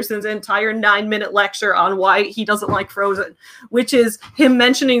Jordan Peterson's entire 9-minute lecture on why he doesn't like Frozen, which is him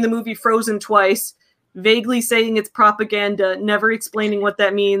mentioning the movie Frozen twice, vaguely saying it's propaganda, never explaining what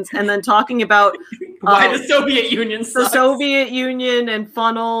that means, and then talking about why the Soviet Union sucks. The Soviet Union and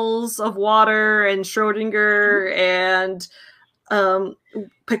funnels of water and Schrodinger and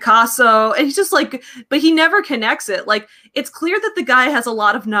Picasso, and he's just but he never connects it. It's clear that the guy has a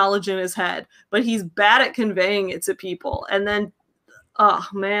lot of knowledge in his head, but he's bad at conveying it to people. And then, oh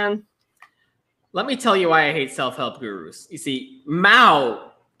man. Let me tell you why I hate self-help gurus. You see,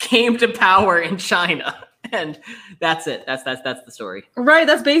 Mao came to power in China, and that's it. That's the story. Right,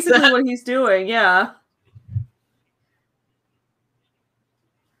 that's basically what he's doing, yeah.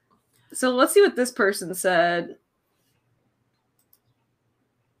 So let's see what this person said.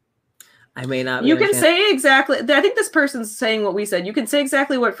 I may not. You can say exactly. I think this person's saying what we said. You can say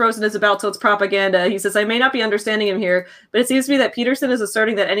exactly what Frozen is about, so it's propaganda. He says, I may not be understanding him here, but it seems to me that Peterson is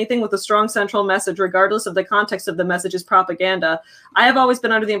asserting that anything with a strong central message, regardless of the context of the message, is propaganda. I have always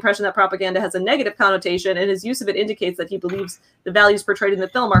been under the impression that propaganda has a negative connotation, and his use of it indicates that he believes the values portrayed in the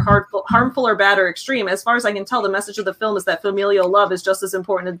film are harmful or bad or extreme. As far as I can tell, the message of the film is that familial love is just as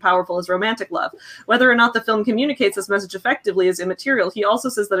important and powerful as romantic love. Whether or not the film communicates this message effectively is immaterial. He also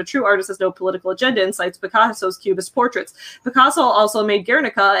says that a true artist has no political agenda and cites Picasso's Cubist portraits. Picasso also made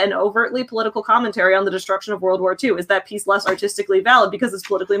Guernica an overtly political commentary on the destruction of World War II. Is that piece less artistically valid because it's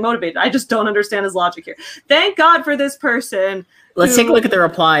politically motivated? I just don't understand his logic here. Thank God for this person. Let's take a look at the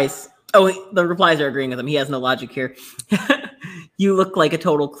replies. Oh, the replies are agreeing with him. He has no logic here. You look like a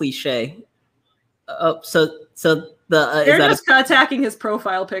total cliche. Oh, they're just attacking his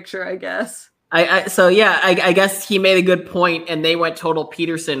profile picture, I guess. I guess he made a good point, and they went total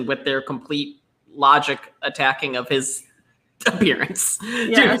Peterson with their complete logic attacking of his appearance.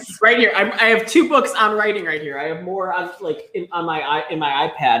 Yes. Dude, right here, I have 2 books on writing right here. I have more on in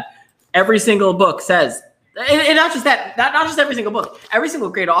my iPad. Every single book says, and not just that, not just every single book, every single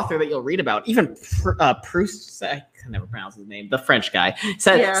great author that you'll read about, even Proust, I can never pronounce his name, the French guy,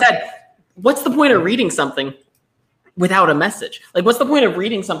 said, what's the point of reading something without a message? Like, what's the point of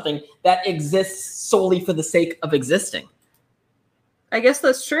reading something that exists solely for the sake of existing? I guess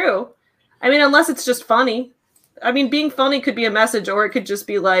that's true. I mean, unless it's just funny. I mean, being funny could be a message, or it could just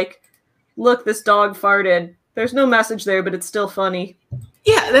be like, look, this dog farted. There's no message there, but it's still funny.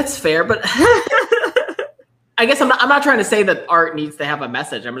 Yeah, that's fair, but I guess I'm not trying to say that art needs to have a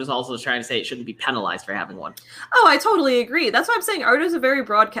message. I'm just also trying to say it shouldn't be penalized for having one. Oh, I totally agree. That's why I'm saying art is a very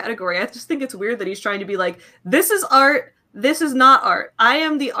broad category. I just think it's weird that he's trying to be like, this is art, this is not art. I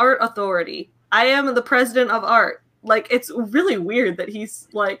am the art authority. I am the president of art. Like, it's really weird that he's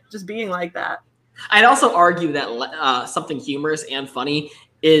like just being like that. I'd also argue that something humorous and funny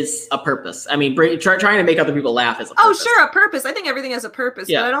is a purpose. I mean, trying to make other people laugh is a purpose. Oh, sure, a purpose. I think everything has a purpose,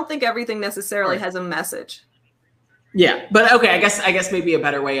 but I don't think everything necessarily has a message. Yeah, but okay, I guess maybe a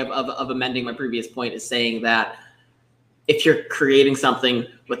better way of amending my previous point is saying that if you're creating something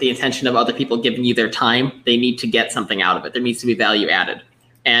with the intention of other people giving you their time, they need to get something out of it. There needs to be value added.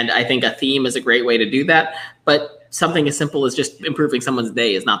 And I think a theme is a great way to do that, but something as simple as just improving someone's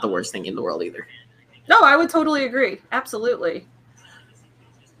day is not the worst thing in the world either. No, I would totally agree. Absolutely.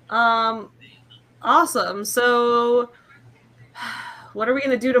 Awesome. So what are we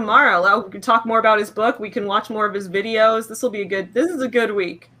going to do tomorrow? We can talk more about his book. We can watch more of his videos. This is a good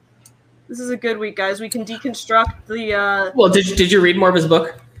week. This is a good week, guys. We can deconstruct the, Well, did you read more of his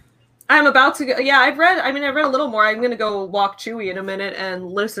book? I'm about to go. Yeah, I've read a little more. I'm going to go walk Chewy in a minute and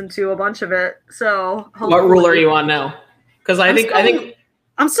listen to a bunch of it. So what rule are you on now? Because I think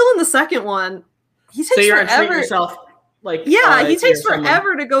I'm still in the second one. He takes so you're forever. treating yourself like he takes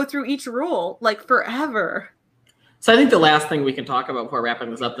forever to go through each rule, like forever. So I think the last thing we can talk about before wrapping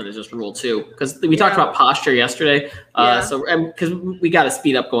this up then is just rule 2, because we talked about posture yesterday. So because we got to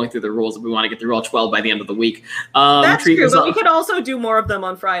speed up going through the rules if we want to get through all 12 by the end of the week. That's true, but we could also do more of them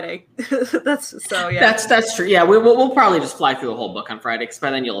on Friday. That's true. Yeah, we'll probably just fly through the whole book on Friday, because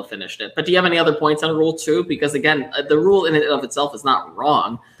by then you'll have finished it. But do you have any other points on rule 2? Because again, the rule in and of itself is not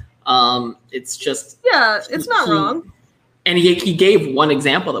wrong. It's just it's not wrong. And he gave one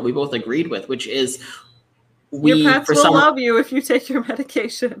example that we both agreed with, which is your pets will love you if you take your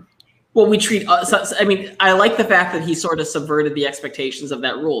medication. Well, we treat. I mean, I like the fact that he sort of subverted the expectations of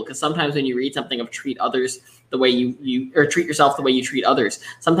that rule, because sometimes when you read something of treat others the way you or treat yourself the way you treat others,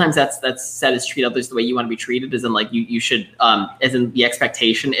 sometimes that's said as treat others the way you want to be treated, as in like you should, as in the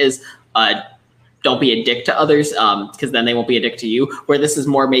expectation is don't be a dick to others, because then they won't be a dick to you. Where this is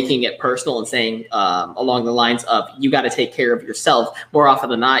more making it personal and saying along the lines of you got to take care of yourself. More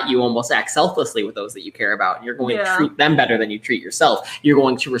often than not, you almost act selflessly with those that you care about. You're going to treat them better than you treat yourself. You're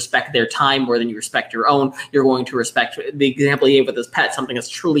going to respect their time more than you respect your own. You're going to respect the example he gave with his pet, something that's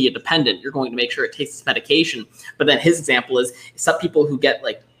truly independent. You're going to make sure it takes its medication. But then his example is some people who get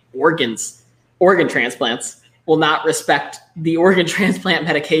like organ transplants will not respect the organ transplant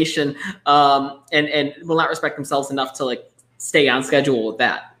medication, and will not respect themselves enough to like stay on schedule with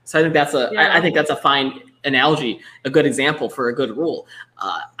that. So I think I think that's a fine analogy, a good example for a good rule.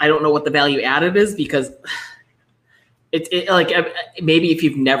 I don't know what the value added is, because it like maybe if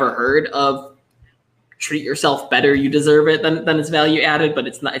you've never heard of treat yourself better, you deserve it, then it's value added, but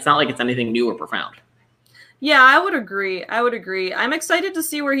it's not like it's anything new or profound. Yeah, I would agree. I'm excited to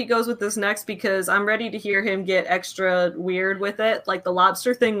see where he goes with this next, because I'm ready to hear him get extra weird with it. Like the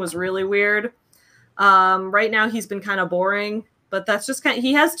lobster thing was really weird. Right now he's been kind of boring. But that's just kind of,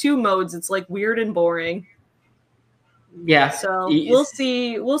 he has 2 modes. It's like weird and boring. Yeah. So we'll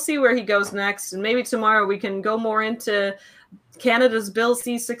see where he goes next. And maybe tomorrow we can go more into Canada's Bill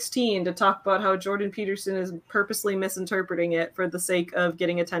C-16 to talk about how Jordan Peterson is purposely misinterpreting it for the sake of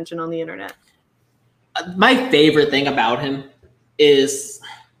getting attention on the internet. My favorite thing about him is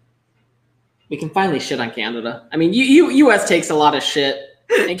we can finally shit on Canada. I mean, U.S. takes a lot of shit.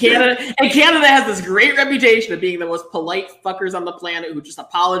 And Canada has this great reputation of being the most polite fuckers on the planet who just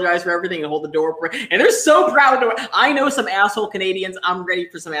apologize for everything and hold the door for it. And they're so proud to. I know some asshole Canadians. I'm ready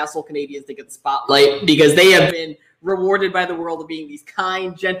for some asshole Canadians to get the spotlight because they have been rewarded by the world of being these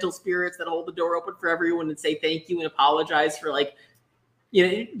kind, gentle spirits that hold the door open for everyone and say thank you and apologize for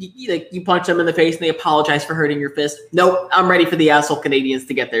you punch them in the face and they apologize for hurting your fist. Nope, I'm ready for the asshole Canadians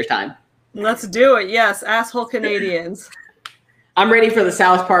to get their time. Let's do it. Yes, asshole Canadians. I'm ready for the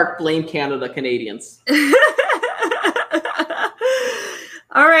South Park Blame Canada Canadians.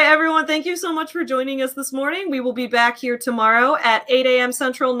 All right, everyone. Thank you so much for joining us this morning. We will be back here tomorrow at 8 a.m.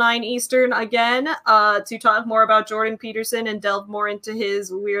 Central, 9 Eastern again to talk more about Jordan Peterson and delve more into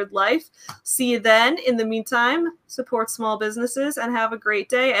his weird life. See you then. In the meantime, support small businesses and have a great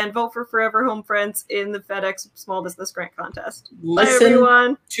day and vote for Forever Home Friends in the FedEx Small Business Grant Contest. Listen Bye,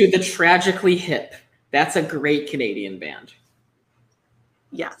 everyone. To the Tragically Hip. That's a great Canadian band.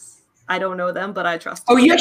 Yes. I don't know them, but I trust them. Oh, yeah.